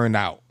burn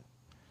out,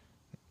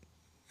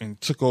 and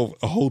took over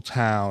a whole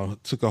town,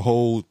 took a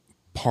whole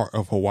part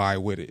of Hawaii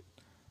with it.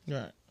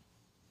 Right.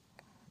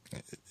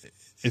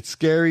 It's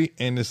scary,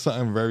 and it's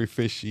something very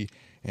fishy.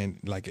 And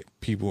like,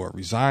 people are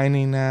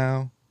resigning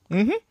now.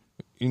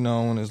 You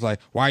know, and it's like,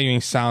 why you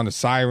ain't sound the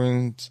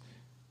sirens?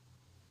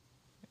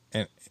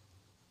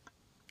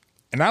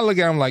 And I look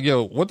at them like,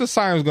 yo, what the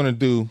sirens gonna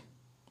do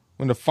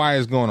when the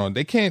fire's going on?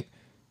 They can't.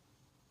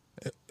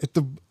 If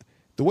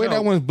the way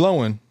that one's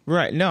blowing.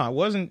 Right. No, it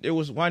wasn't. It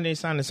was why they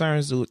sound the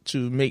sirens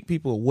to make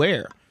people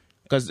aware.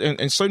 Because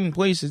in certain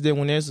places, that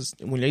when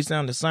they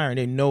sound the siren,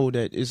 they know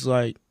that it's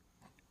like,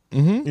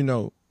 you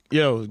know,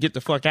 yo, get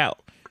the fuck out.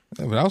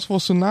 Yeah, but that was for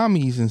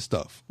tsunamis and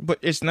stuff. But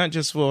it's not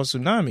just for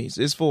tsunamis.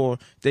 It's for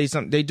they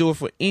do it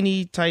for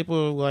any type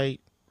of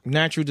like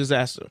natural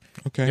disaster.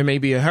 Okay. It may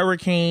be a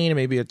hurricane, it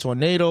may be a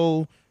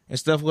tornado and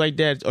stuff like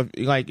that.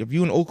 Like if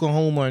you in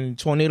Oklahoma and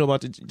tornado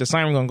about the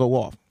siren gonna go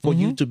off for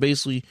you to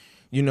basically,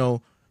 you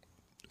know,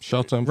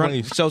 shelter in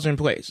place. Shelter in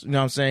place. You know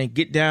what I'm saying?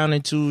 Get down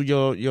into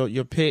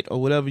your pit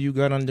or whatever you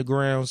got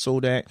underground so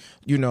that,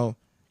 you know,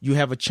 you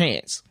have a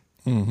chance.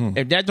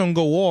 If that don't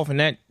go off and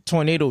that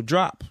tornado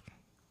drop,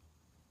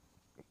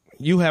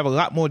 you have a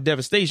lot more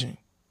devastation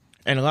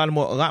and a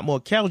lot more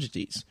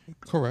casualties.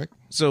 Correct.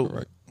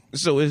 So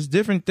it's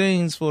different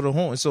things for the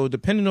horn. So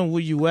depending on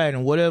where you at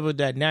and whatever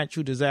that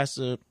natural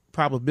disaster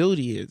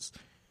probability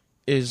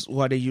is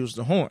why they use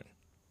the horn.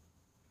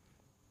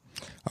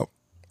 Oh,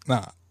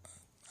 nah,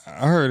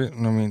 I heard it.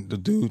 I mean, the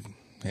dude,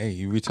 hey,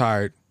 he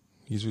retired.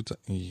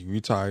 He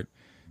retired.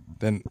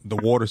 Then the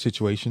water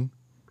situation.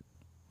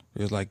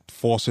 It was like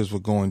faucets were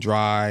going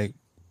dry,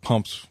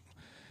 pumps,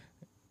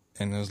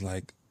 and it was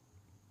like,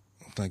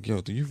 yo,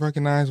 do you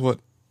recognize what?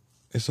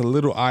 It's a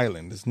little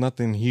island. It's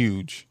nothing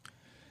huge.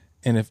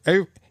 And if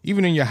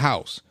even in your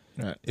house,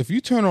 if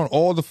you turn on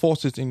all the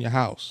faucets in your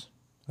house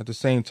at the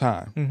same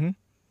time,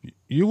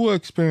 you will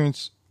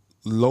experience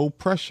low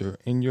pressure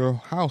in your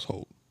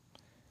household.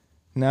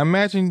 Now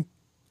imagine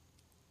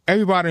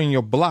everybody in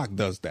your block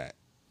does that.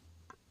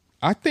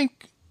 I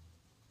think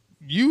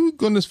you're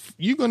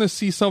gonna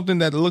see something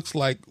that looks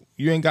like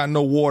you ain't got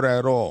no water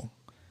at all.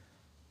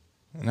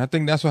 And I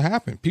think that's what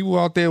happened. People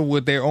out there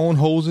with their own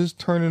hoses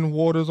turning the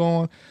waters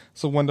on.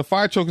 So when the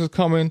fire truck is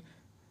coming,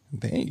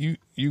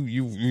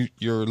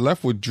 you're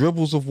left with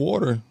dribbles of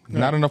water,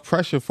 not enough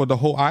pressure for the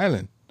whole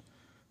island.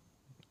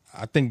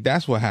 I think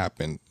that's what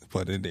happened.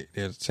 But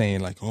they're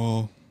saying like,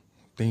 oh,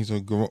 things are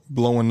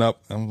blowing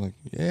up. I'm like,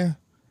 yeah,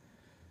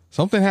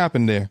 something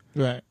happened there.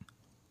 Right.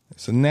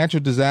 It's a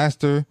natural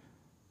disaster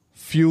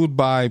fueled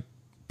by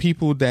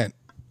people that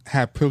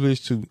have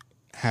privilege to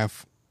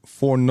have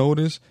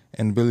foreknowness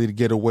and ability to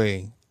get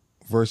away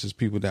versus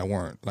people that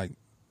weren't. Like,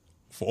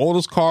 for all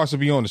those cars to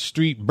be on the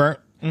street burnt,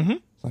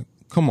 like,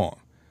 come on.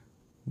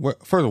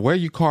 First of all, where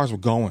your cars were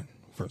going,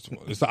 first of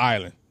all, it's the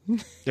island.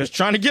 Just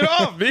trying to get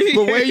off, me.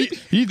 But where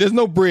there's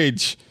no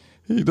bridge.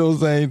 You know what I'm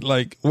saying?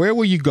 Like, where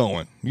were you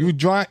going? You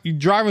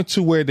driving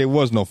to where there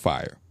was no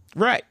fire.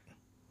 Right.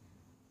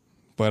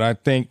 But I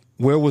think,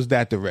 where was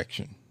that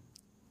direction?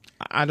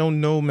 I don't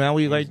know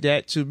Maui like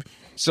that.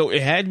 So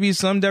it had to be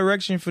some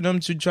direction for them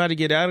to try to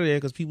get out of there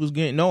because people was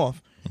getting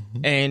off.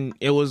 And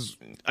it was,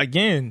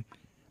 again,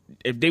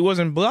 if they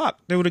wasn't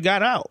blocked, they would have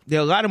got out. There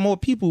are a lot of more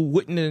people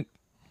wouldn't have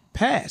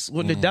passed,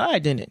 wouldn't have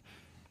died in it.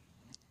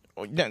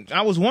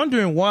 I was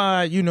wondering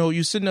why,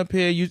 you sitting up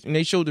here, and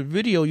they showed the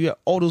video, you had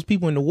all those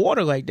people in the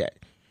water like that.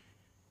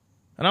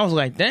 And I was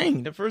like,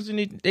 dang, the first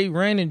thing they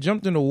ran and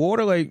jumped in the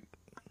water, like,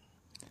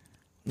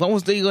 what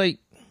was they like?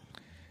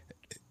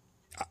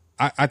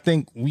 I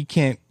think we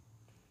can't,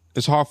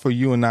 it's hard for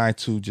you and I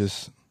to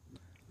just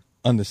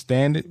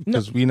understand it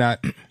because we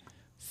not,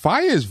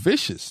 fire is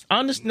vicious.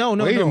 No.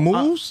 Way it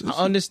moves, I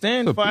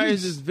understand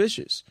fires beast. is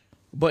vicious.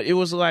 But it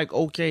was like,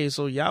 okay,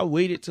 so y'all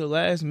waited till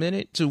last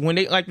minute to when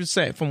they, like you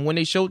said, from when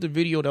they showed the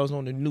video that was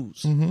on the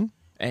news. Mm-hmm.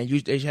 And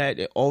they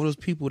had all those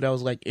people that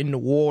was like in the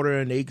water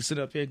and they could sit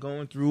up here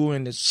going through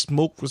and the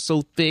smoke was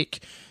so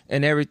thick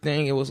and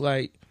everything. It was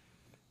like,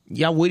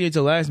 y'all waited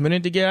till last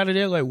minute to get out of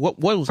there? Like, what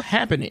was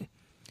happening?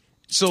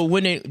 So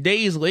when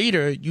days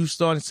later, you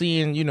start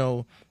seeing,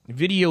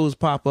 videos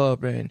pop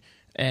up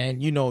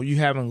and you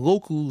having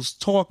locals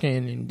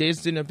talking and they're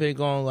sitting up there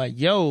going like,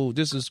 yo,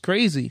 this is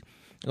crazy.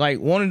 Like,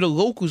 one of the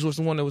locals was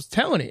the one that was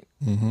telling it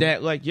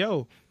that, like,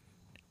 yo,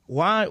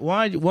 why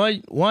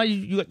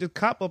you got this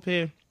cop up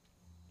here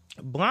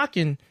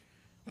blocking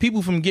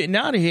people from getting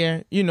out of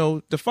here?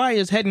 The fire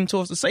is heading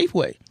towards the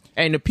Safeway.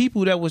 And the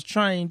people that was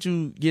trying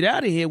to get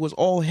out of here was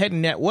all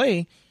heading that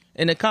way.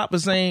 And the cop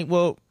is saying,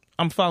 well,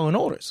 I'm following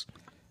orders.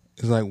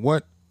 It's like,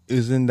 what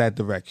is in that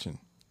direction?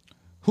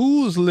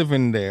 Who's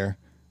living there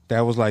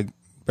that was like,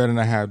 better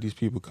not have these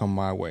people come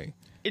my way?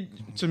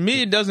 To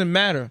me, it doesn't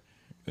matter.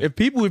 If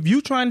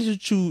you trying to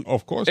shoot,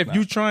 of course, if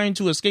you trying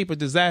to escape a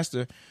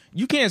disaster,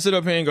 you can't sit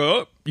up here and go,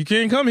 oh, you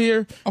can't come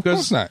here. Of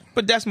course not.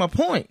 But that's my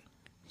point.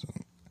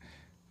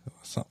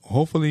 So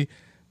hopefully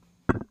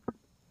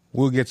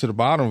we'll get to the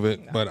bottom of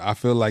it, but I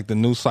feel like the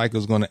news cycle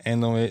is going to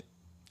end on it.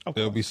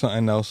 There'll be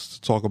something else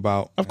to talk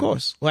about. Of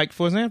course. Like,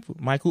 for example,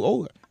 Michael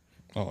Oher.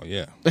 Oh,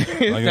 yeah.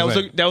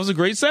 That was a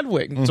great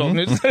segue.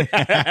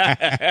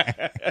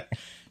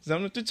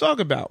 Something to talk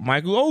about.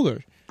 Michael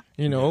Oher.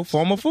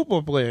 Former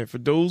football player. For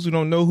those who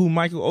don't know who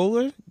Michael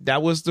Oher,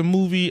 that was the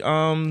movie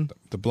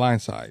The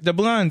Blind Side. The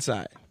Blind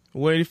Side,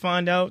 where you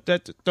find out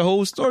that the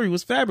whole story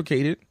was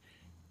fabricated,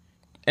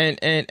 and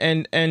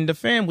the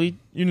family,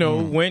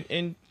 went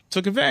and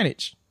took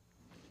advantage.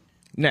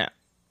 Now,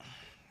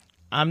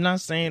 I'm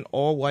not saying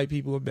all white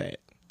people are bad.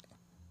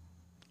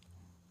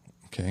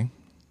 Okay.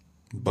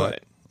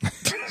 But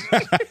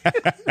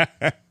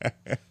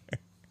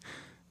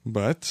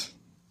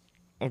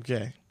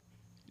okay.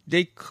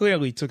 They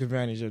clearly took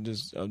advantage of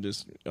this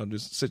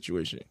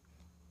situation.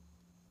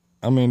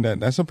 I mean,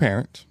 that's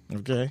apparent.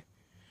 Okay.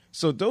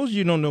 So those of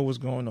you who don't know what's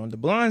going on, The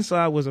Blind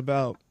Side was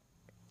about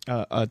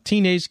a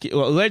teenage kid,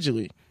 well,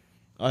 allegedly,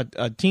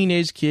 a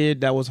teenage kid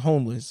that was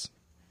homeless,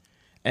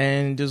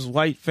 and this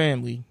white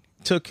family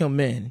took him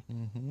in,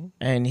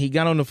 and he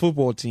got on the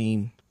football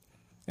team,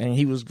 and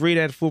he was great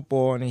at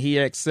football, and he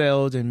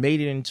excelled and made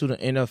it into the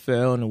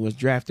NFL and was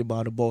drafted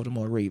by the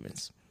Baltimore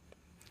Ravens.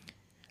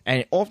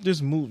 And off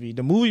this movie,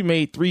 the movie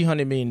made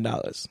 $300 million.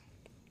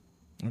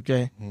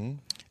 Okay? Mm-hmm.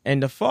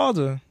 And the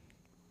father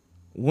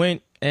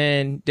went,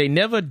 and they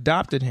never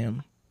adopted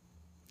him.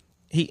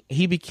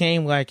 He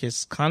became like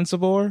his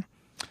conservator.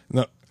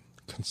 No,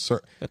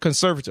 a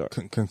conservator.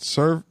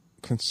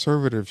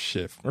 Conservative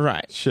shift.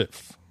 Right.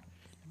 Shift.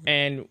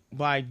 And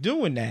by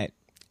doing that,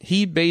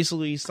 he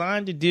basically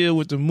signed a deal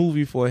with the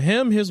movie for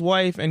him, his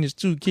wife, and his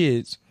 2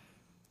 kids,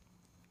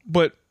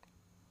 but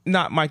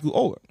not Michael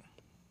Oher.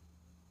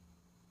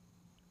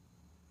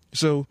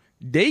 So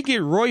they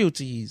get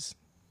royalties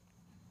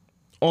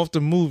off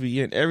the movie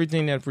and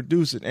everything that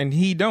produced it, and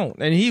he don't.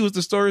 And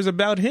the stories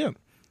about him.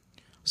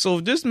 So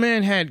if this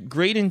man had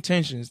great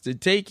intentions to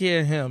take care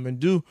of him and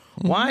do,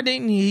 why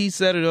didn't he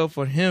set it up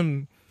for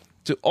him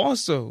to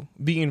also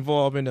be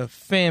involved in a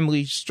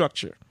family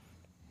structure?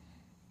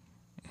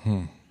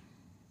 I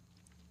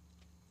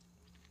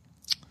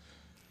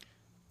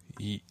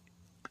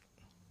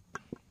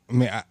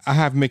mean, I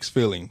have mixed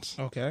feelings.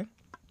 Okay.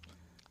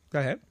 Go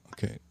ahead.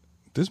 Okay.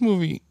 This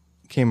movie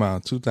came out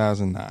in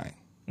 2009.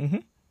 Mm-hmm.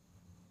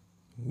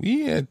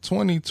 We at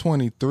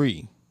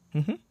 2023.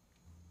 Mm-hmm.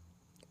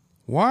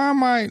 Why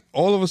am I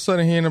all of a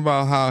sudden hearing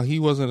about how he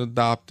wasn't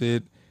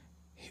adopted?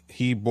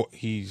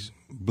 He's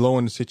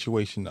blowing the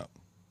situation up.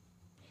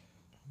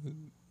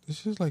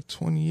 This is like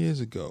 20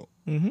 years ago.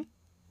 Mm-hmm.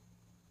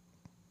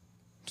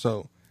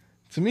 So,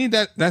 to me,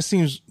 that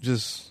seems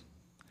just...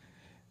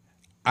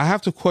 I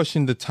have to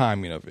question the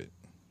timing of it.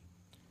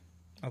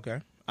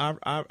 Okay.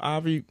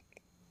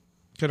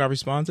 Could I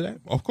respond to that?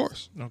 Of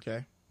course.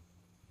 Okay.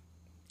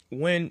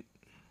 When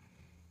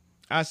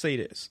I say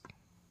this,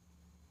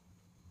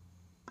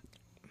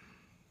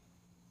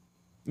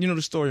 you know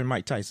the story of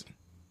Mike Tyson?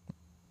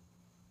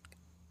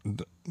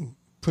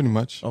 Pretty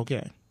much.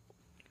 Okay.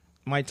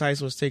 Mike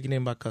Tyson was taken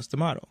in by Cus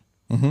D'Amato,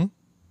 in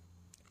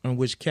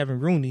which Kevin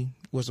Rooney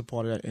was a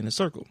part of that inner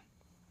circle.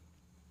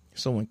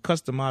 So when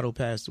Cus D'Amato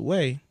passed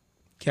away,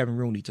 Kevin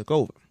Rooney took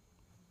over.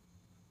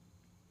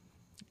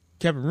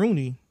 Kevin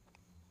Rooney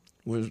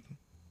was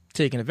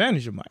taking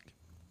advantage of Mike.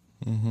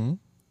 Mm-hmm.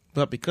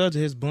 But because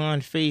of his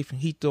blind faith,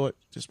 he thought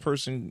this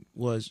person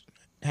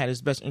had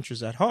his best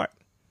interests at heart.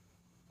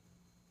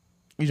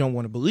 you don't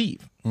want to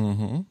believe.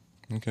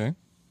 Mm-hmm. Okay.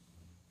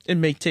 It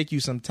may take you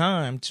some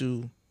time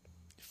to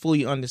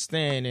fully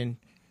understand and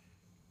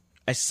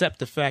accept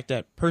the fact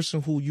that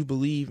person who you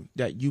believe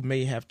that you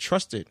may have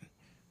trusted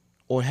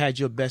or had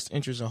your best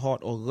interest at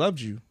heart or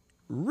loved you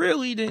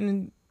really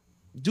didn't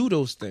do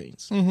those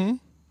things. Mm-hmm.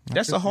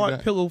 That's a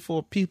hard pillow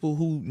for people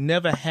who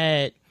never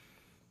had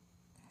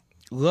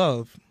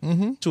love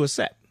to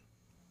accept.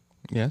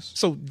 Yes.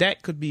 So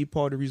that could be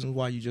part of the reason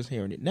why you're just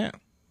hearing it now.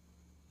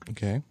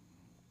 Okay.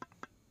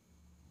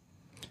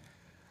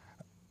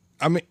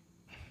 I mean,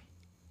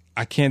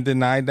 I can't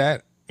deny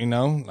that,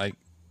 like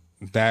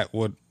that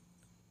would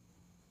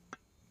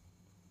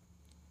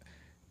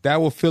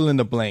fill in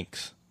the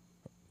blanks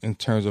in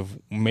terms of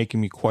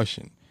making me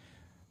question.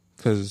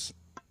 Because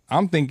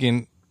I'm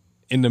thinking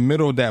in the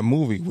middle of that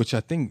movie, which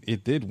I think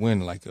it did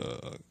win like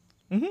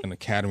an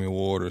Academy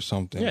Award or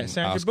something. Yeah,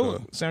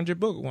 Sandra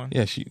Bullock won.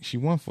 Yeah, she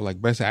won for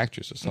like Best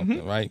Actress or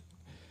something, right?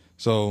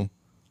 So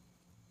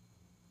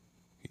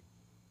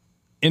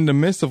in the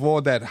midst of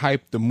all that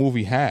hype the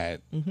movie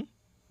had, you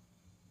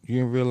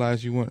didn't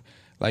realize you weren't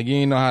like you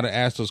didn't know how to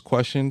ask those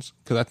questions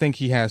because I think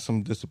he has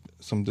some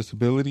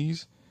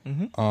disabilities.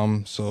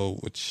 So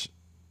which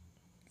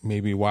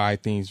maybe why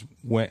things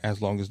went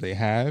as long as they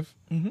have.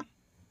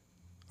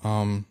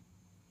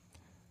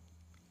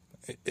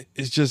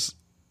 It's just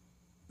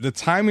the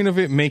timing of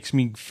it makes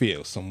me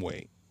feel some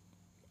way,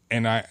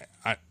 and I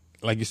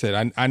like you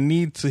said, I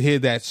need to hear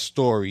that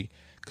story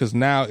because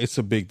now it's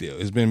a big deal.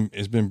 It's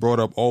been brought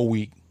up all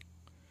week,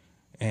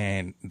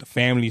 and the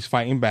family's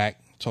fighting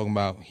back, talking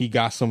about he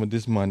got some of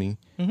this money.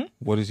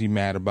 What is he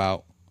mad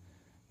about?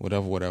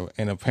 Whatever.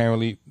 And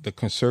apparently, the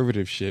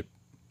conservatorship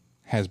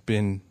has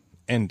been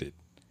ended.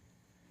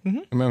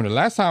 I remember the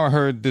last time I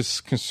heard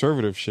this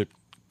conservatorship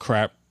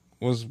crap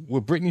was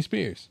with Britney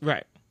Spears.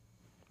 Right.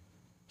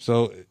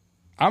 So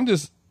I'm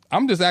just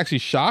actually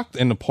shocked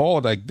and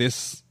appalled like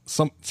this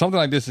something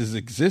like this is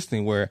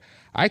existing where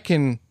I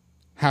can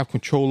have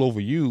control over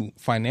you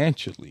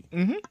financially.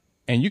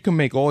 And you can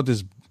make all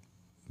this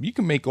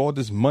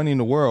money in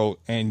the world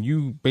and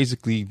you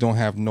basically don't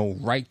have no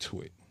right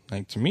to it.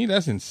 Like to me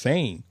that's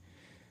insane.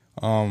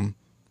 And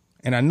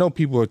I know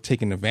people are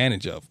taken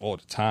advantage of all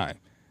the time.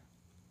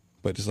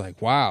 But it's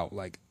like, wow,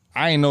 like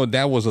I didn't know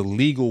that was a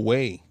legal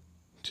way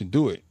to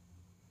do it.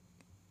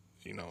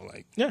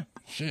 Yeah.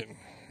 Shit,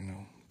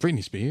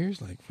 Britney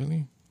Spears, like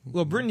really?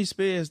 Well, Britney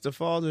Spears, the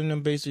father and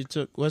them basically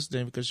took what's the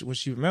name because when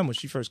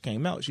she first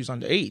came out, she was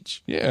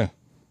underage. Yeah.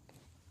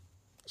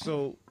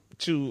 So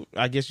to,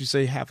 I guess you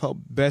say, have her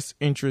best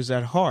interest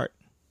at heart,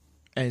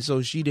 and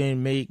so she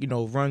didn't make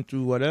run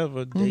through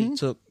whatever they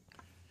took,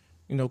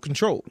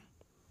 control.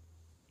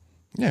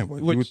 Yeah, but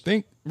you would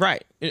think.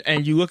 Right.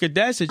 And you look at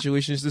that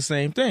situation, it's the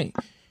same thing.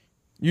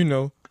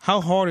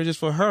 How hard it is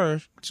for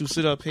her to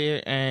sit up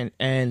here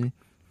and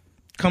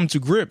come to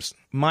grips.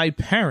 My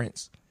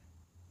parents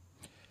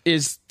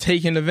is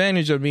taking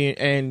advantage of me,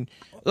 and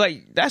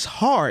like that's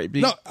hard.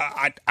 No,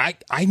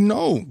 I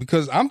know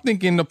because I'm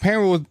thinking the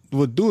parent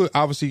would do it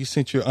obviously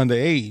since you're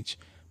underage,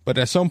 but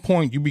at some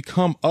point you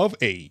become of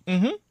age,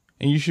 and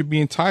you should be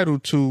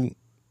entitled to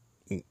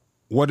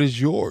what is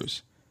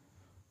yours.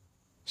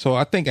 So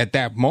I think at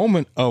that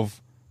moment of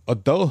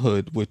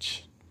adulthood,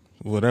 which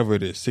whatever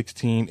it is,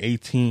 16,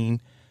 18,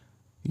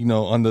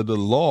 under the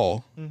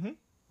law,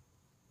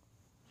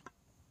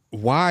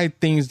 why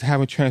things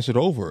haven't transferred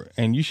over.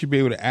 And you should be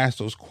able to ask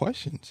those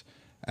questions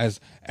as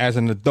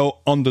an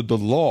adult under the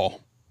law.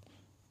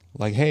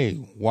 Like, hey,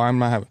 why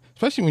am I having,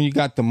 especially when you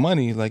got the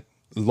money, like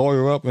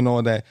lawyer up and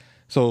all that.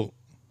 So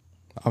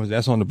obviously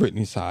that's on the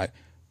Britney side.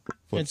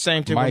 And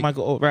same thing with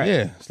Michael O, right?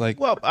 Yeah, it's like.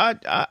 Well,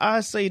 I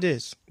say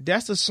this.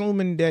 That's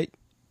assuming that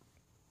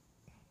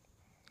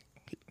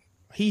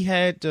he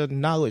had the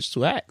knowledge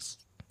to ask.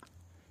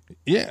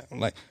 Yeah,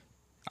 like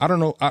I don't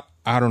know.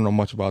 I don't know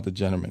much about the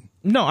gentleman.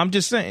 No, I'm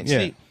just saying.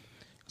 Yeah.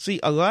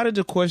 See, a lot of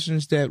the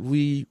questions that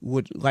we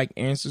would like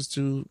answers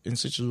to in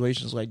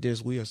situations like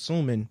this, we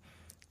assuming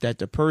that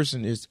the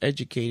person is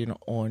educated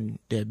on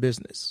their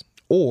business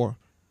or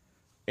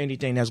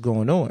anything that's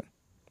going on,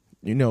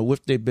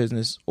 with their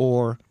business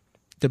or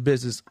the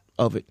business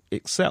of it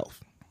itself.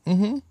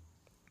 There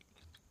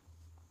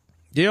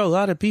are a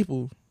lot of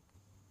people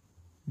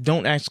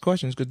don't ask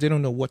questions because they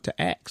don't know what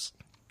to ask.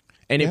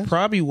 And it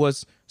probably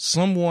was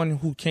someone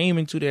who came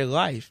into their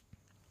life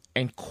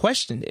and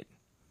questioned it.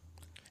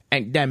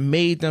 And that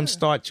made them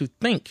start to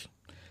think,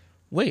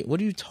 wait,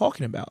 what are you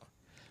talking about?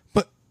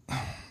 But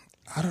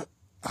I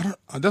don't,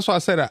 that's why I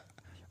said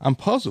I'm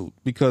puzzled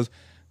because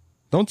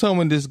don't tell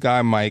me this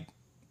guy, Mike,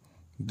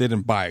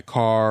 didn't buy a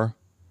car,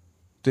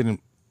 didn't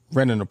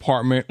rent an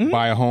apartment,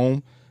 buy a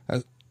home.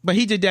 But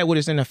he did that with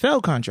his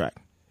NFL contract.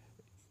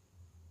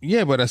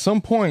 Yeah, but at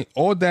some point,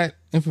 all that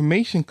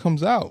information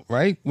comes out,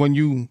 right?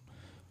 When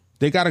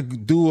they got to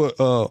do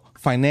a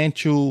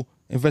financial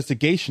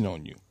investigation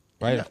on you,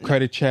 right? A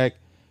credit check.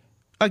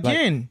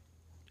 Again,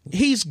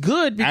 he's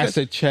good because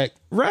asset check.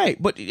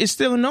 Right, but it's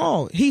still in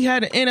all. He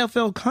had an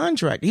NFL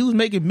contract. He was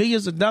making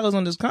millions of dollars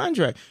on this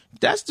contract.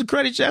 That's the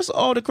credit check. That's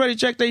all the credit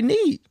check they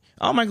need.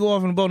 I might go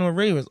off in the Baltimore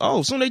Ravens.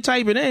 Oh, soon they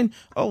type it in.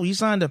 Oh, he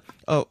signed a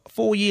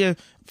 4-year,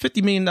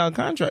 $50 million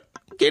contract.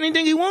 Get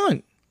anything he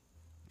want.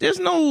 There's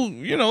no,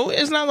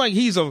 it's not like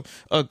he's a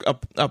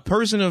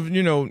person of,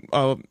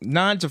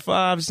 9 to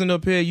 5 sitting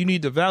up here. You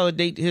need to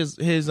validate his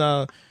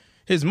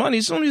money.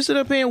 As soon as you sit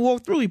up here and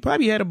walk through, he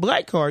probably had a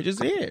black card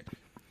just here,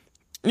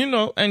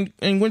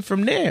 and went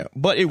from there.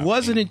 But it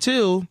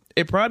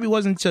probably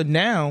wasn't until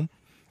now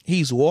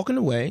he's walking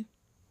away.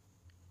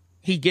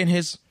 He getting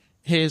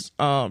his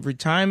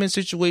retirement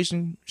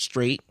situation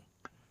straight.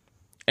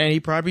 And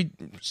he probably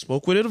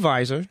spoke with an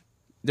advisor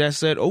that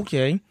said,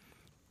 okay,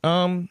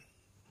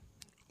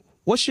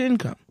 what's your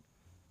income?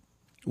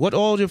 What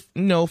all the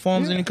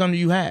forms of income do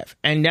you have?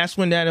 And that's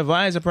when that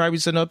advisor probably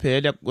sitting up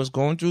here that was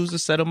going through to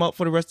set him up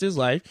for the rest of his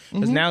life.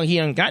 Because now he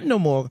ain't got no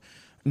more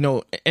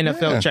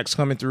NFL checks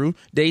coming through.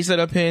 They set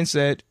up here and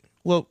said,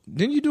 well,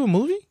 didn't you do a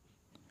movie?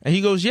 And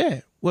he goes,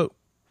 yeah. Well,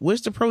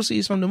 where's the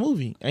proceeds from the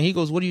movie? And he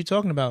goes, what are you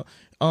talking about?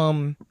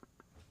 People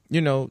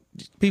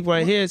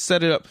right here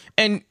set it up.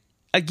 And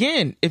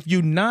again, if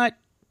you're not,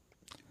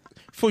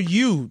 for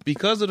you,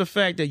 because of the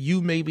fact that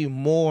you may be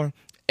more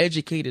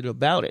educated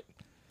about it,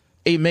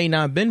 it may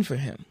not have been for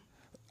him.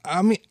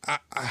 I mean,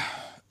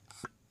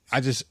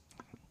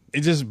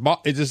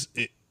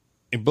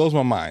 it blows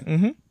my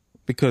mind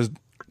because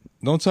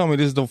don't tell me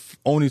this is the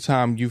only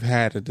time you've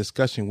had a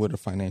discussion with a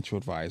financial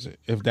advisor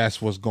if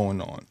that's what's going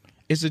on.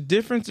 It's a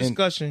different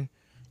discussion.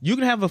 You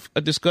can have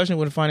a discussion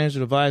with a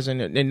financial advisor,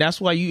 and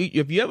that's why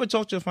if you ever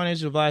talk to a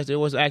financial advisor, they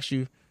always ask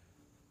you,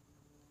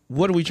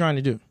 "What are we trying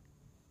to do?"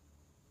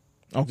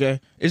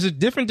 Okay, it's a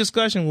different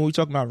discussion when we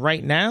talk about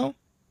right now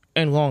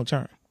and long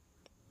term.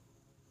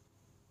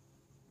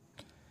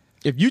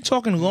 If you're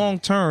talking long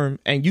term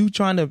and you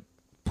trying to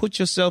put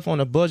yourself on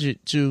a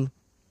budget to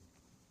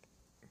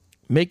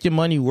make your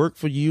money work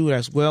for you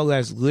as well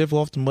as live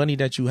off the money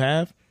that you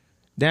have,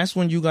 that's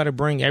when you got to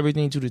bring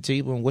everything to the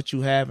table and what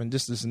you have and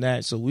this and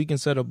that, so we can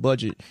set a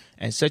budget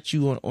and set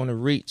you on a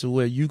rate to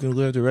where you can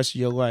live the rest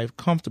of your life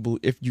comfortable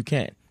if you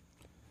can.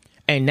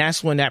 And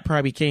that's when that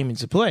probably came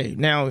into play.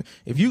 Now,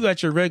 if you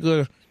got your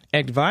regular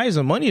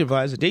advisor, money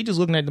advisor, they just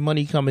looking at the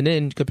money coming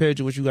in compared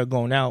to what you got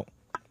going out,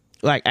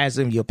 like as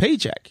in your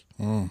paycheck.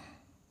 Okay.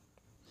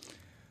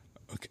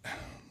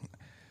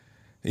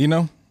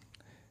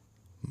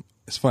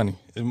 It's funny.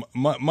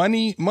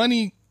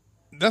 Money,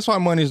 that's why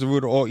money is the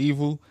root of all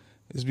evil,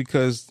 is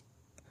because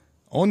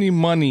only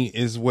money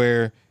is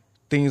where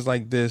things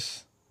like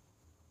this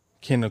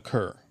can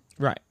occur.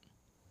 Right.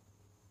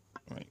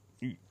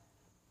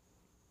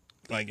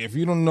 Like, if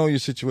you don't know your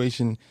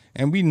situation,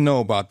 and we know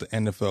about the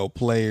NFL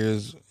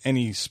players,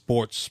 any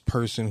sports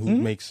person who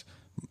makes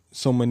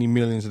so many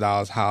millions of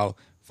dollars, how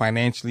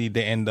financially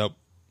they end up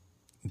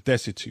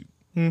destitute.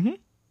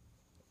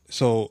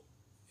 So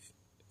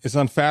it's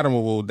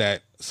unfathomable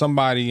that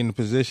somebody in the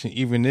position,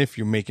 even if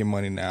you're making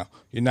money now,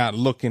 you're not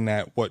looking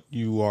at what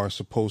you are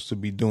supposed to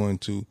be doing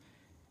to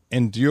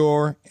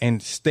endure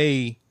and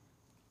stay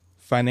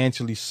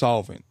financially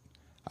solvent.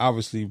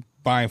 Obviously,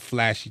 buying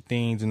flashy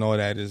things and all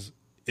that is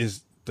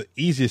the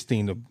easiest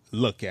thing to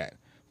look at.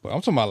 But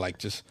I'm talking about like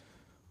just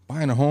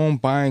buying a home,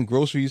 buying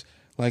groceries.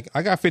 Like,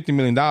 I got $50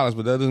 million, but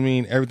that doesn't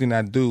mean everything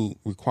I do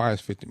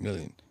requires $50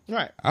 million.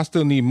 Right. I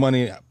still need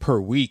money per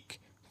week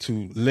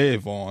to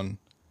live on,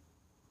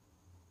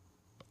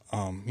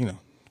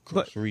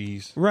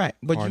 groceries,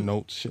 car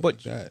notes, shit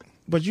like that.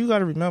 But you got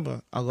to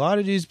remember, a lot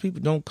of these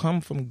people don't come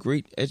from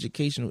great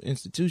educational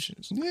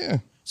institutions. Yeah.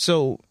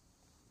 So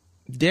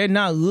they're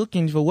not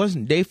looking for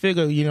they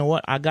figure, you know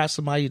what, I got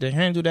somebody to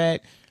handle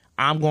that.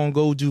 I'm going to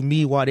go do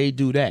me while they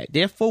do that.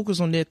 They're focused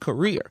on their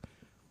career.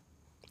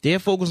 They're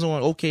focused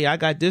on, okay, I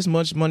got this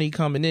much money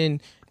coming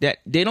in, that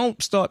they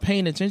don't start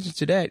paying attention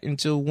to that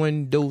until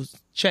when those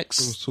checks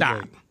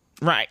stop.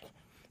 Right.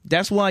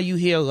 That's why you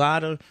hear a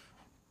lot of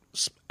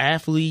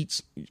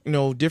athletes,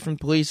 different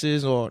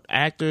places, or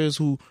actors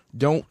who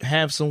don't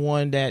have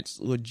someone that's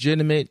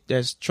legitimate,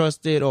 that's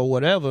trusted or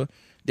whatever,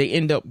 they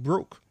end up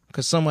broke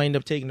because somebody end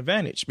up taking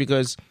advantage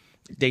because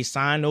they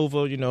sign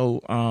over,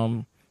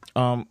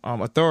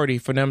 authority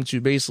for them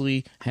to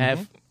basically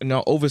have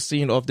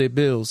overseeing of their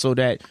bills, so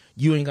that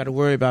you ain't got to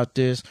worry about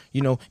this.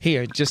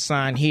 Here, just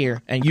sign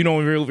here, and you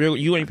don't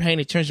really you ain't paying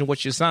attention to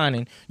what you're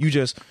signing. You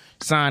just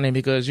signing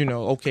because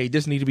okay,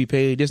 this need to be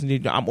paid.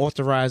 I'm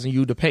authorizing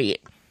you to pay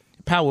it.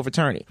 Power of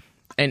attorney,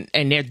 and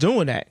they're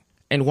doing that.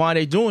 And while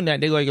they're doing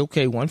that, they're like,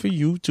 okay, one for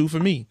you, two for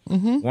me,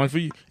 one for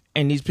you,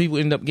 and these people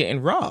end up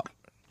getting robbed.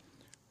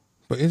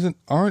 But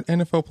aren't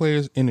NFL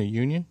players in a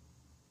union?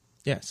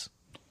 Yes.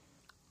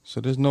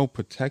 So there's no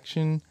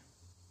protection.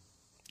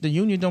 The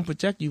union don't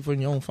protect you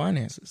from your own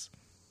finances.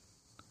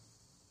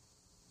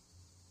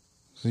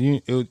 So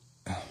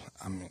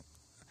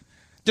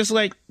just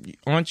like,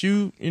 aren't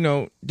you?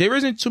 There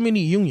isn't too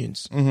many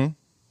unions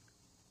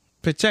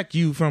protect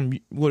you from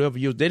whatever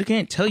they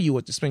can't tell you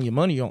what to spend your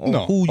money on,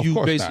 who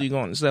you basically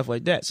going and stuff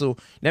like that. So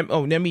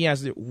let me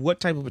ask you, what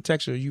type of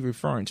protection are you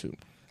referring to?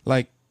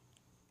 Like,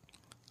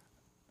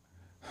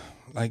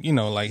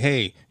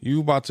 hey, you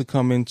about to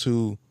come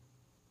into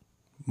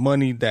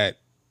money that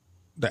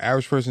the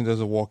average person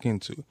doesn't walk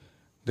into.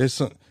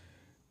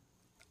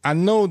 I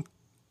know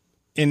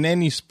in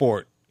any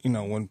sport,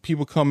 when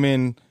people come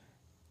in,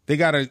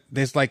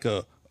 there's like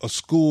a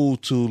school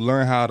to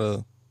learn how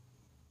to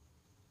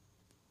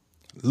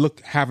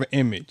have an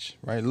image,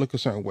 right? Look a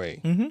certain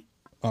way,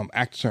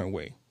 act a certain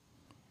way,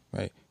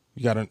 right?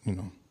 You gotta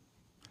know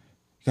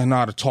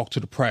how to talk to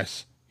the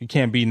press. You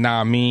can't be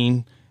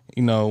mean,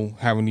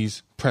 having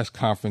these press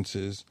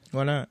conferences.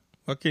 Why not?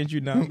 Why can't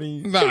you not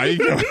mean? Nah, you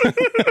can't.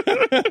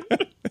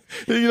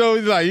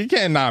 You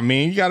can't not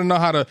mean. You got to know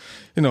how to,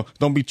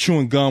 don't be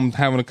chewing gum,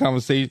 having a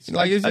conversation.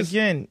 Like it's just,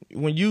 again,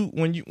 when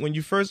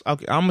you first,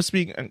 okay, I'm gonna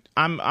speak.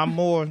 I'm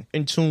more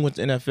in tune with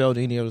the NFL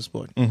than any other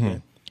sport.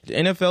 Okay? The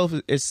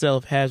NFL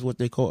itself has what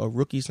they call a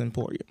rookie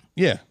symposium.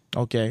 Yeah.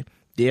 Okay.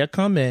 They'll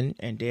come in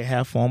and they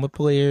have former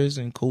players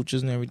and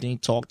coaches and everything,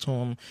 talk to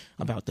them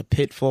about the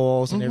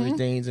pitfalls and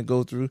everything and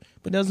go through.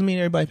 But doesn't mean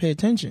everybody pay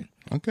attention.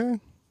 Okay.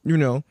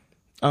 They'll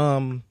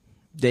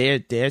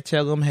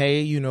tell them,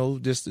 hey,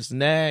 this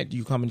and that.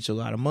 You come into a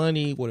lot of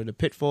money. What are the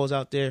pitfalls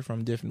out there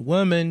from different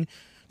women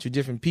to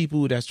different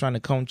people that's trying to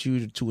come to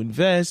you to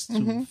invest,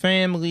 to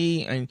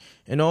family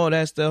and all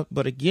that stuff.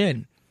 But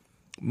again,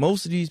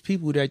 most of these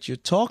people that you're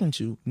talking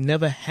to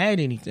never had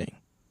anything.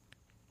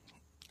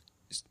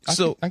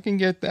 So I can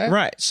get that.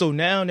 Right. So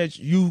now that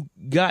you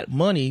got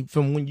money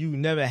from when you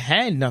never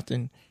had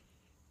nothing,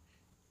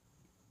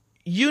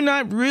 you're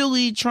not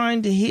really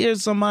trying to hear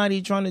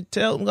somebody trying to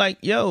tell like,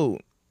 yo,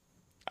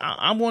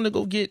 I want to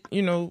go get,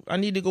 I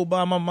need to go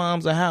buy my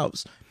mom's a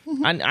house.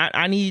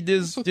 I need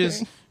this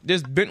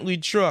Bentley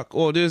truck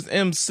or this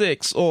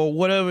M6 or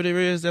whatever there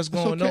is that's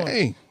going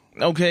on.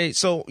 Okay,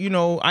 so,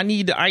 I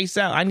need to ice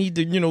out. I need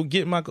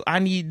to, I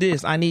need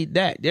this. I need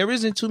that. There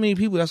isn't too many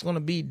people that's going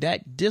to be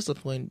that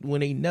disciplined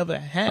when they never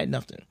had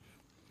nothing.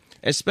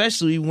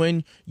 Especially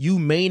when you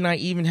may not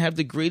even have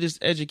the greatest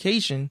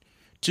education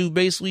to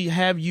basically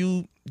have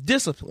you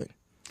disciplined.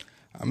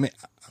 I mean,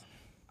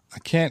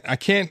 I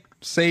can't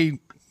say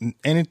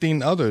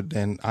anything other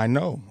than I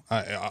know.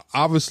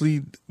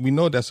 Obviously, we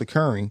know that's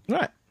occurring.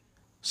 Right.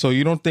 So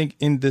you don't think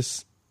in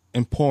this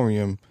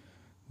emporium,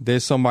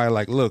 there's somebody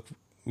like, look,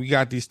 we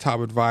got these top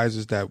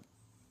advisors that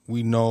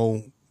we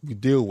know we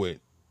deal with.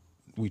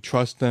 We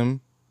trust them.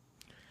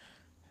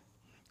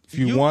 If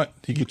you want,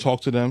 you can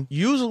talk to them.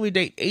 Usually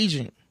they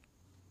agent.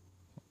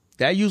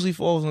 That usually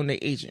falls on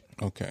the agent.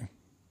 Okay.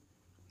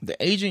 The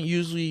agent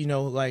usually,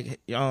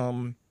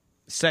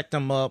 set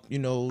them up,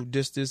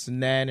 this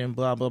and that and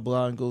blah, blah,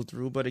 blah and go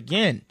through. But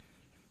again.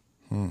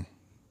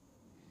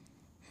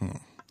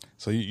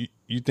 So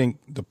you think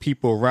the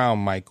people around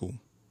Michael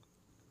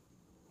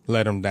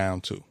let him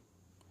down too?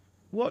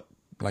 What?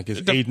 Like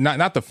his age,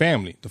 not the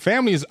family. The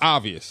family is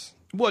obvious.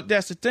 Well,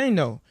 that's the thing,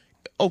 though.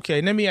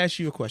 Okay, let me ask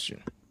you a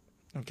question.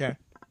 Okay,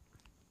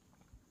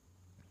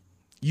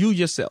 you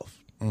yourself,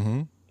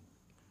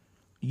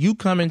 you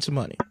come into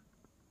money.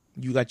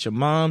 You got your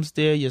mom's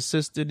there, your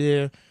sister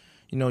there,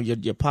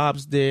 your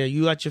pops there.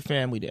 You got your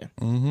family there,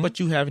 but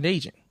you have an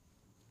agent.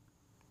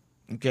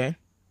 Okay,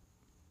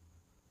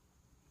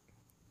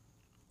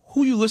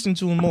 who you listen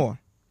to more,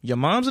 your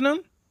moms and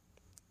them,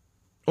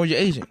 or your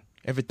agent?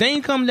 If a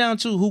thing come down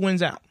to who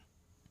wins out,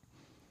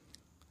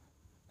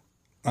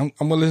 I'm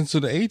gonna listen to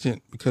the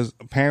agent because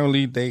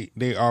apparently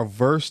they are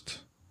versed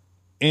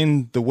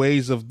in the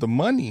ways of the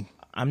money.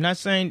 I'm not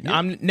saying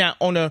I'm not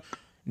on a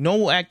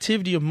normal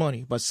activity of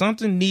money, but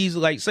something needs,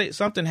 like, say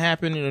something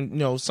happened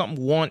and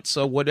something wants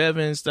or whatever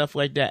and stuff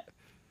like that.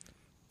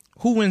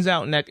 Who wins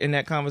out in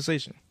that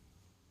conversation?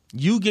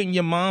 You getting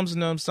your moms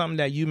and them something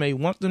that you may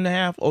want them to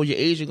have, or your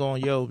agent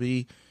going, yo,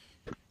 B,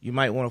 you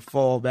might want to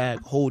fall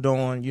back, hold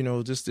on,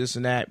 this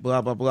and that,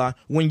 blah, blah, blah.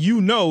 When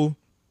you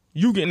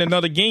getting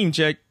another game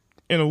check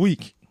in a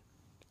week.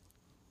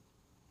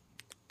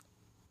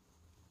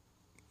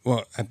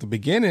 Well, at the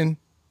beginning,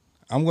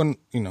 I'm going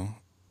to,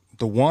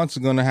 the wants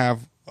are going to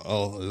have a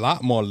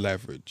lot more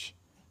leverage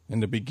in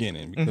the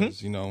beginning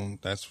because,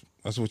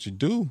 that's what you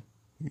do.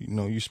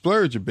 You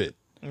splurge a bit.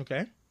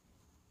 Okay.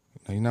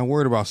 You're not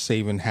worried about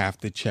saving half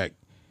the check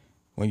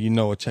when you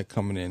know a check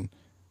coming in.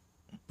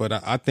 But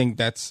I think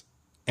that's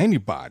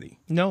anybody.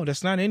 No,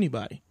 that's not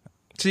anybody.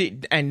 See,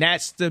 and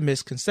that's the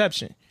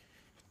misconception.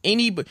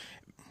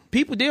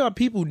 There are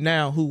people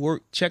now who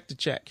work check to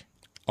check.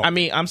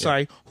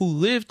 Oh, who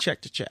live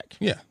check to check.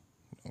 Yeah.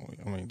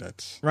 I mean,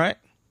 that's... Right?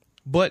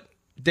 But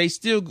they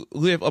still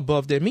live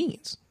above their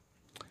means.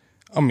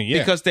 I mean, yeah.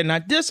 Because they're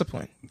not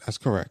disciplined. That's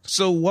correct.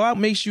 So what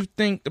makes you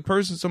think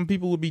some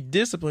people would be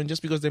disciplined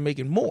just because they're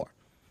making more?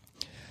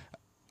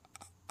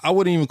 I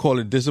wouldn't even call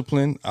it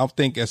discipline. I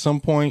think at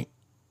some point,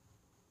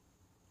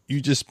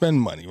 you just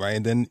spend money, right?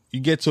 And then you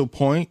get to a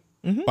point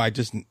by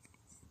just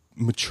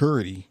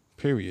maturity,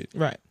 period.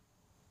 Right.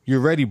 You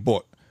already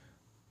bought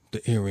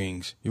the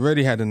earrings. You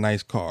already had a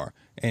nice car.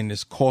 And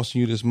it's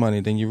costing you this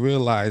money. Then you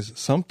realize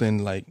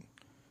something like,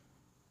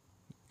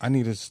 I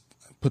need to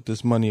put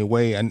this money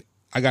away. And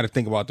I got to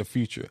think about the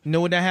future. You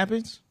know what that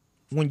happens?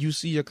 When you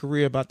see your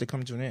career about to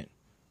come to an end.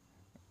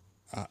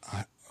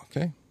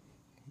 Okay.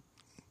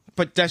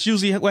 But that's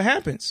usually what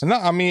happens. No,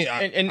 I mean,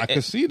 I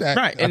could see that.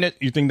 Right. And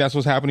you think that's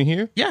what's happening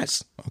here?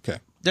 Yes. Okay.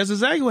 That's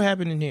exactly what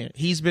happened in here.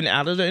 He's been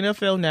out of the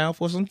NFL now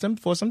for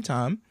some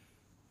time.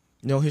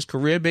 You know, his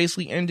career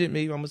basically ended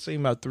maybe, I'm going to say,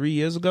 about 3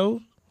 years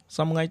ago,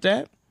 something like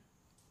that.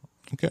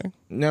 Okay.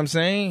 You know what I'm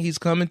saying? He's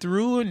coming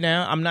through it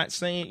now. I'm not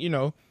saying, you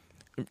know,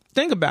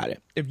 think about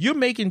it. If you're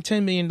making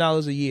 $10 million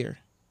a year,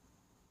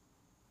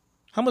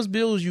 how much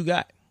bills you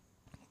got?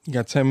 You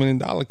got $10 million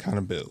kind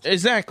of bills.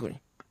 Exactly.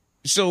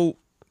 So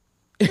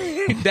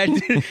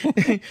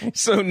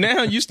so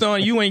now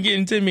you ain't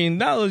getting $10 million,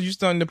 you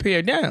starting to pay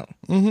it down.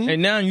 Mm-hmm.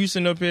 And now you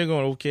sitting up here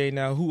going, okay,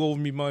 now who owed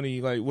me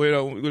money? Like,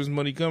 where's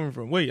money coming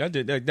from? Wait, I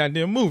did that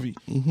goddamn movie.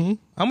 Mm-hmm.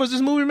 How much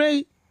this movie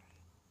made?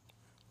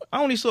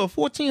 I only saw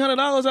 $1,400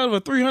 out of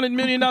a $300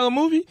 million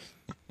movie.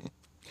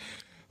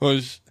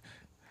 Well,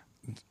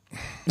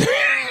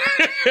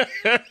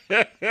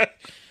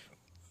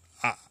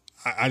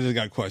 I just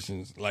got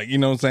questions. Like, you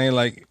know what I'm saying?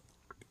 Like,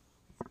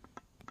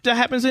 that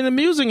happens in the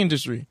music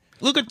industry.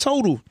 Look at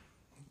Total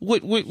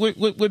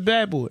with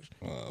Bad Boys.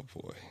 Oh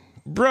boy,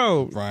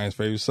 bro. Brian's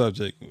favorite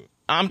subject.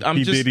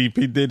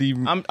 P Diddy.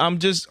 I'm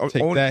just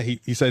take that.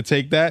 He said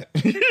take that.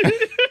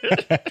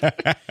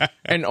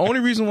 And the only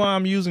reason why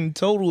I'm using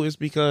Total is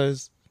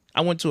because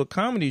I went to a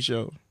comedy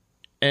show,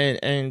 and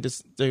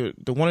the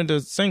one of the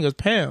singers,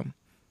 Pam,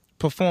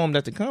 performed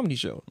at the comedy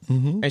show,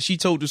 and she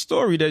told the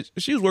story that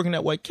she was working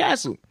at White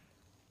Castle,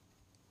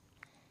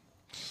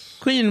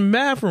 cleaning the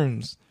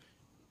bathrooms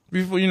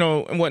before, you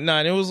know, and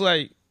whatnot. It was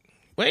like,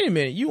 wait a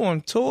minute, you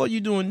on tour,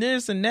 you doing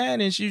this and that,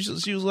 and she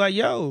was like,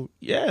 yo,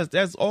 yes,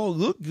 that's all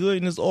look good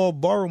and it's all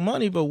borrowed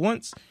money, but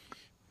once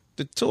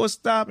the tour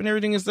stopped and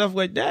everything and stuff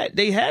like that,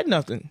 they had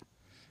nothing.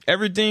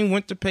 Everything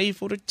went to pay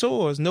for the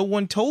tours. No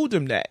one told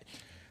them that.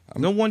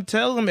 No one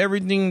tell them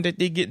everything that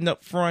they getting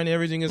up front,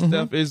 everything and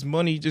stuff is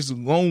money just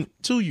loaned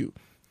to you.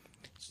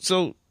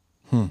 So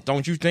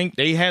don't you think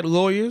they had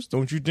lawyers?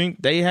 Don't you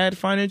think they had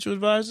financial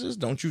advisors?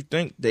 Don't you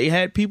think they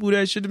had people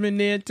that should have been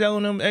there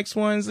telling them X,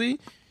 Y, and Z?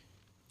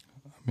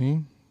 I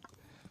mean,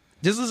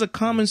 this is a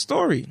common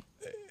story.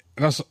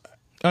 That's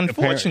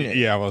unfortunate.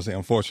 Yeah, I was saying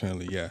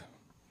unfortunately. Yeah,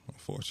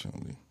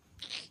 unfortunately.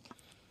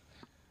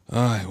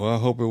 All right. Well, I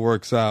hope it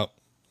works out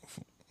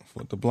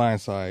for the blind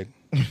side.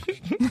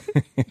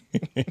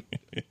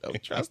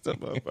 Don't trust them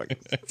motherfuckers.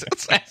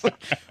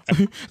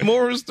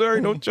 Moral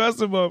story, don't trust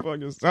them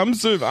motherfuckers. I'm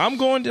serious.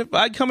 If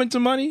I come into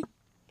money,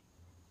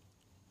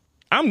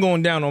 I'm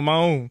going down on my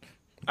own.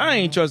 I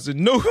ain't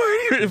trusting nobody.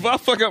 If I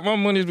fuck up my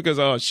money, it's because,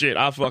 oh shit,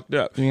 I fucked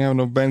up. You ain't have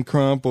no Ben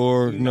Crump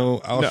or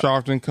Al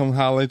Sharpton come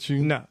holler at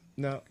you? No.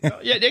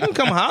 Yeah, they can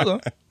come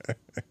holler.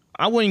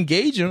 I would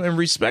engage them and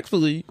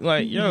respectfully,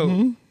 like,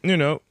 yo, you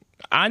know,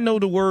 I know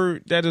the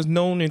word that is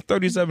known in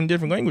 37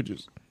 different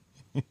languages.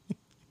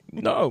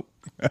 No.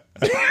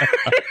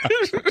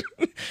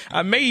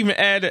 I may even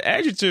add an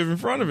adjective in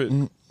front of it.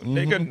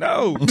 Nigga,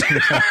 no.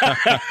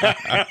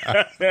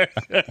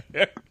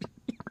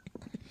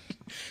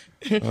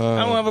 I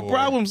don't have a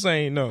problem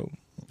saying no.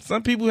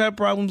 Some people have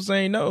problems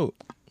saying no.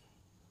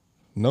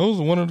 No's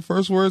one of the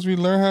first words we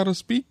learn how to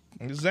speak.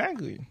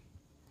 Exactly.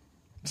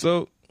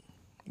 So,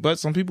 but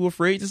some people are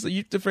afraid to say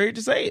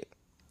it.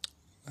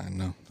 I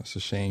know. That's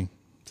a shame.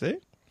 See?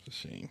 It's a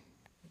shame.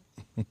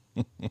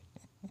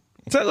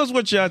 Tell us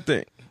what y'all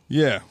think.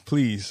 Yeah,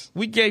 please.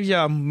 We gave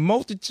y'all a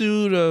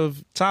multitude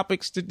of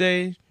topics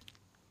today.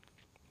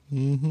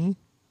 Mm-hmm. You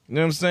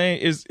know what I'm saying?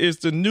 It's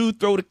the new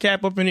throw the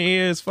cap up in the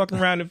air, it's fucking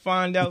around and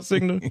find out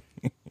signal.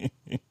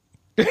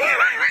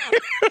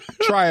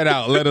 Try it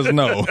out. Let us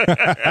know.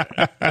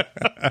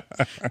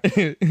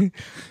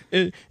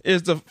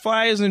 Is the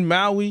fires in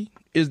Maui,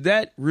 is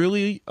that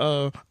really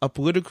a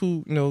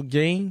political,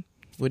 game?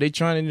 Where they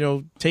trying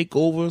to, take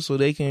over so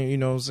they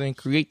can,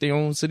 create their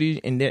own city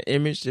and their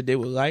image that they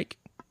would like?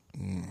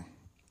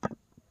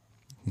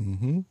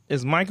 Mm-hmm.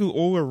 Is Michael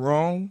Oher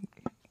wrong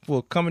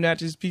for coming at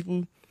these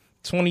people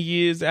 20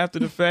 years after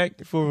the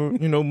fact for,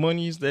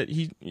 monies that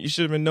he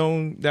should have been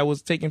known that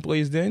was taking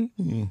place then?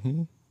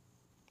 Mm-hmm.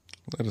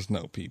 Let us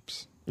know,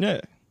 peeps.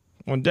 Yeah.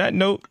 On that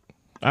note,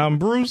 I'm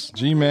Bruce.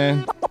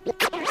 G-Man.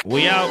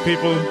 We out,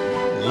 people.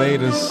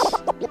 Latest.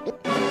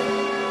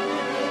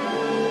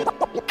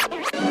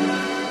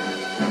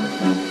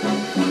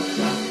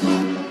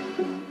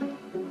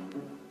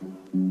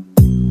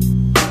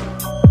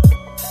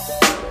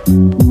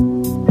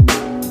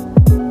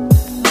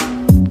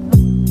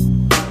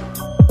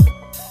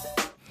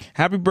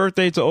 Happy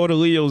birthday to all the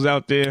Leos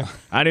out there.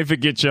 I didn't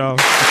forget y'all.